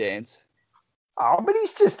he could dance? Oh, but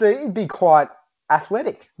he'd be quite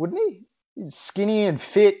athletic, wouldn't he? He's skinny and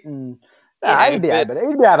fit and. Yeah, he'd be but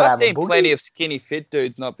able to I've have a seen boogie. plenty of skinny fit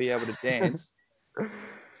dudes not be able to dance.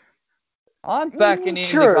 I'm backing in the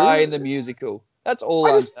True. guy in the musical. That's all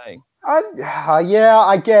I'm saying.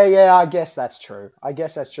 I guess that's true.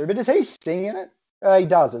 But does he sing in it? He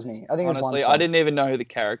does, doesn't he? I think Honestly, it's one I didn't even know who the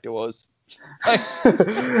character was. song.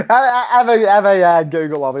 have a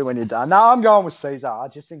Google of it when you're done. No, I'm going with Caesar. I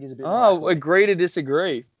just think he's a bit. more Oh, athletic. agree to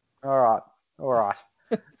disagree. All right.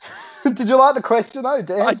 Did you like the question though,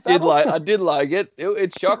 Dan? I did like it.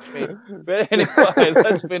 It shocked me. But anyway,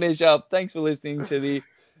 let's finish up. Thanks for listening to the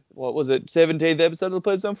 17th episode of the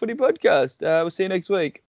Plebs on Footy podcast. We'll see you next week.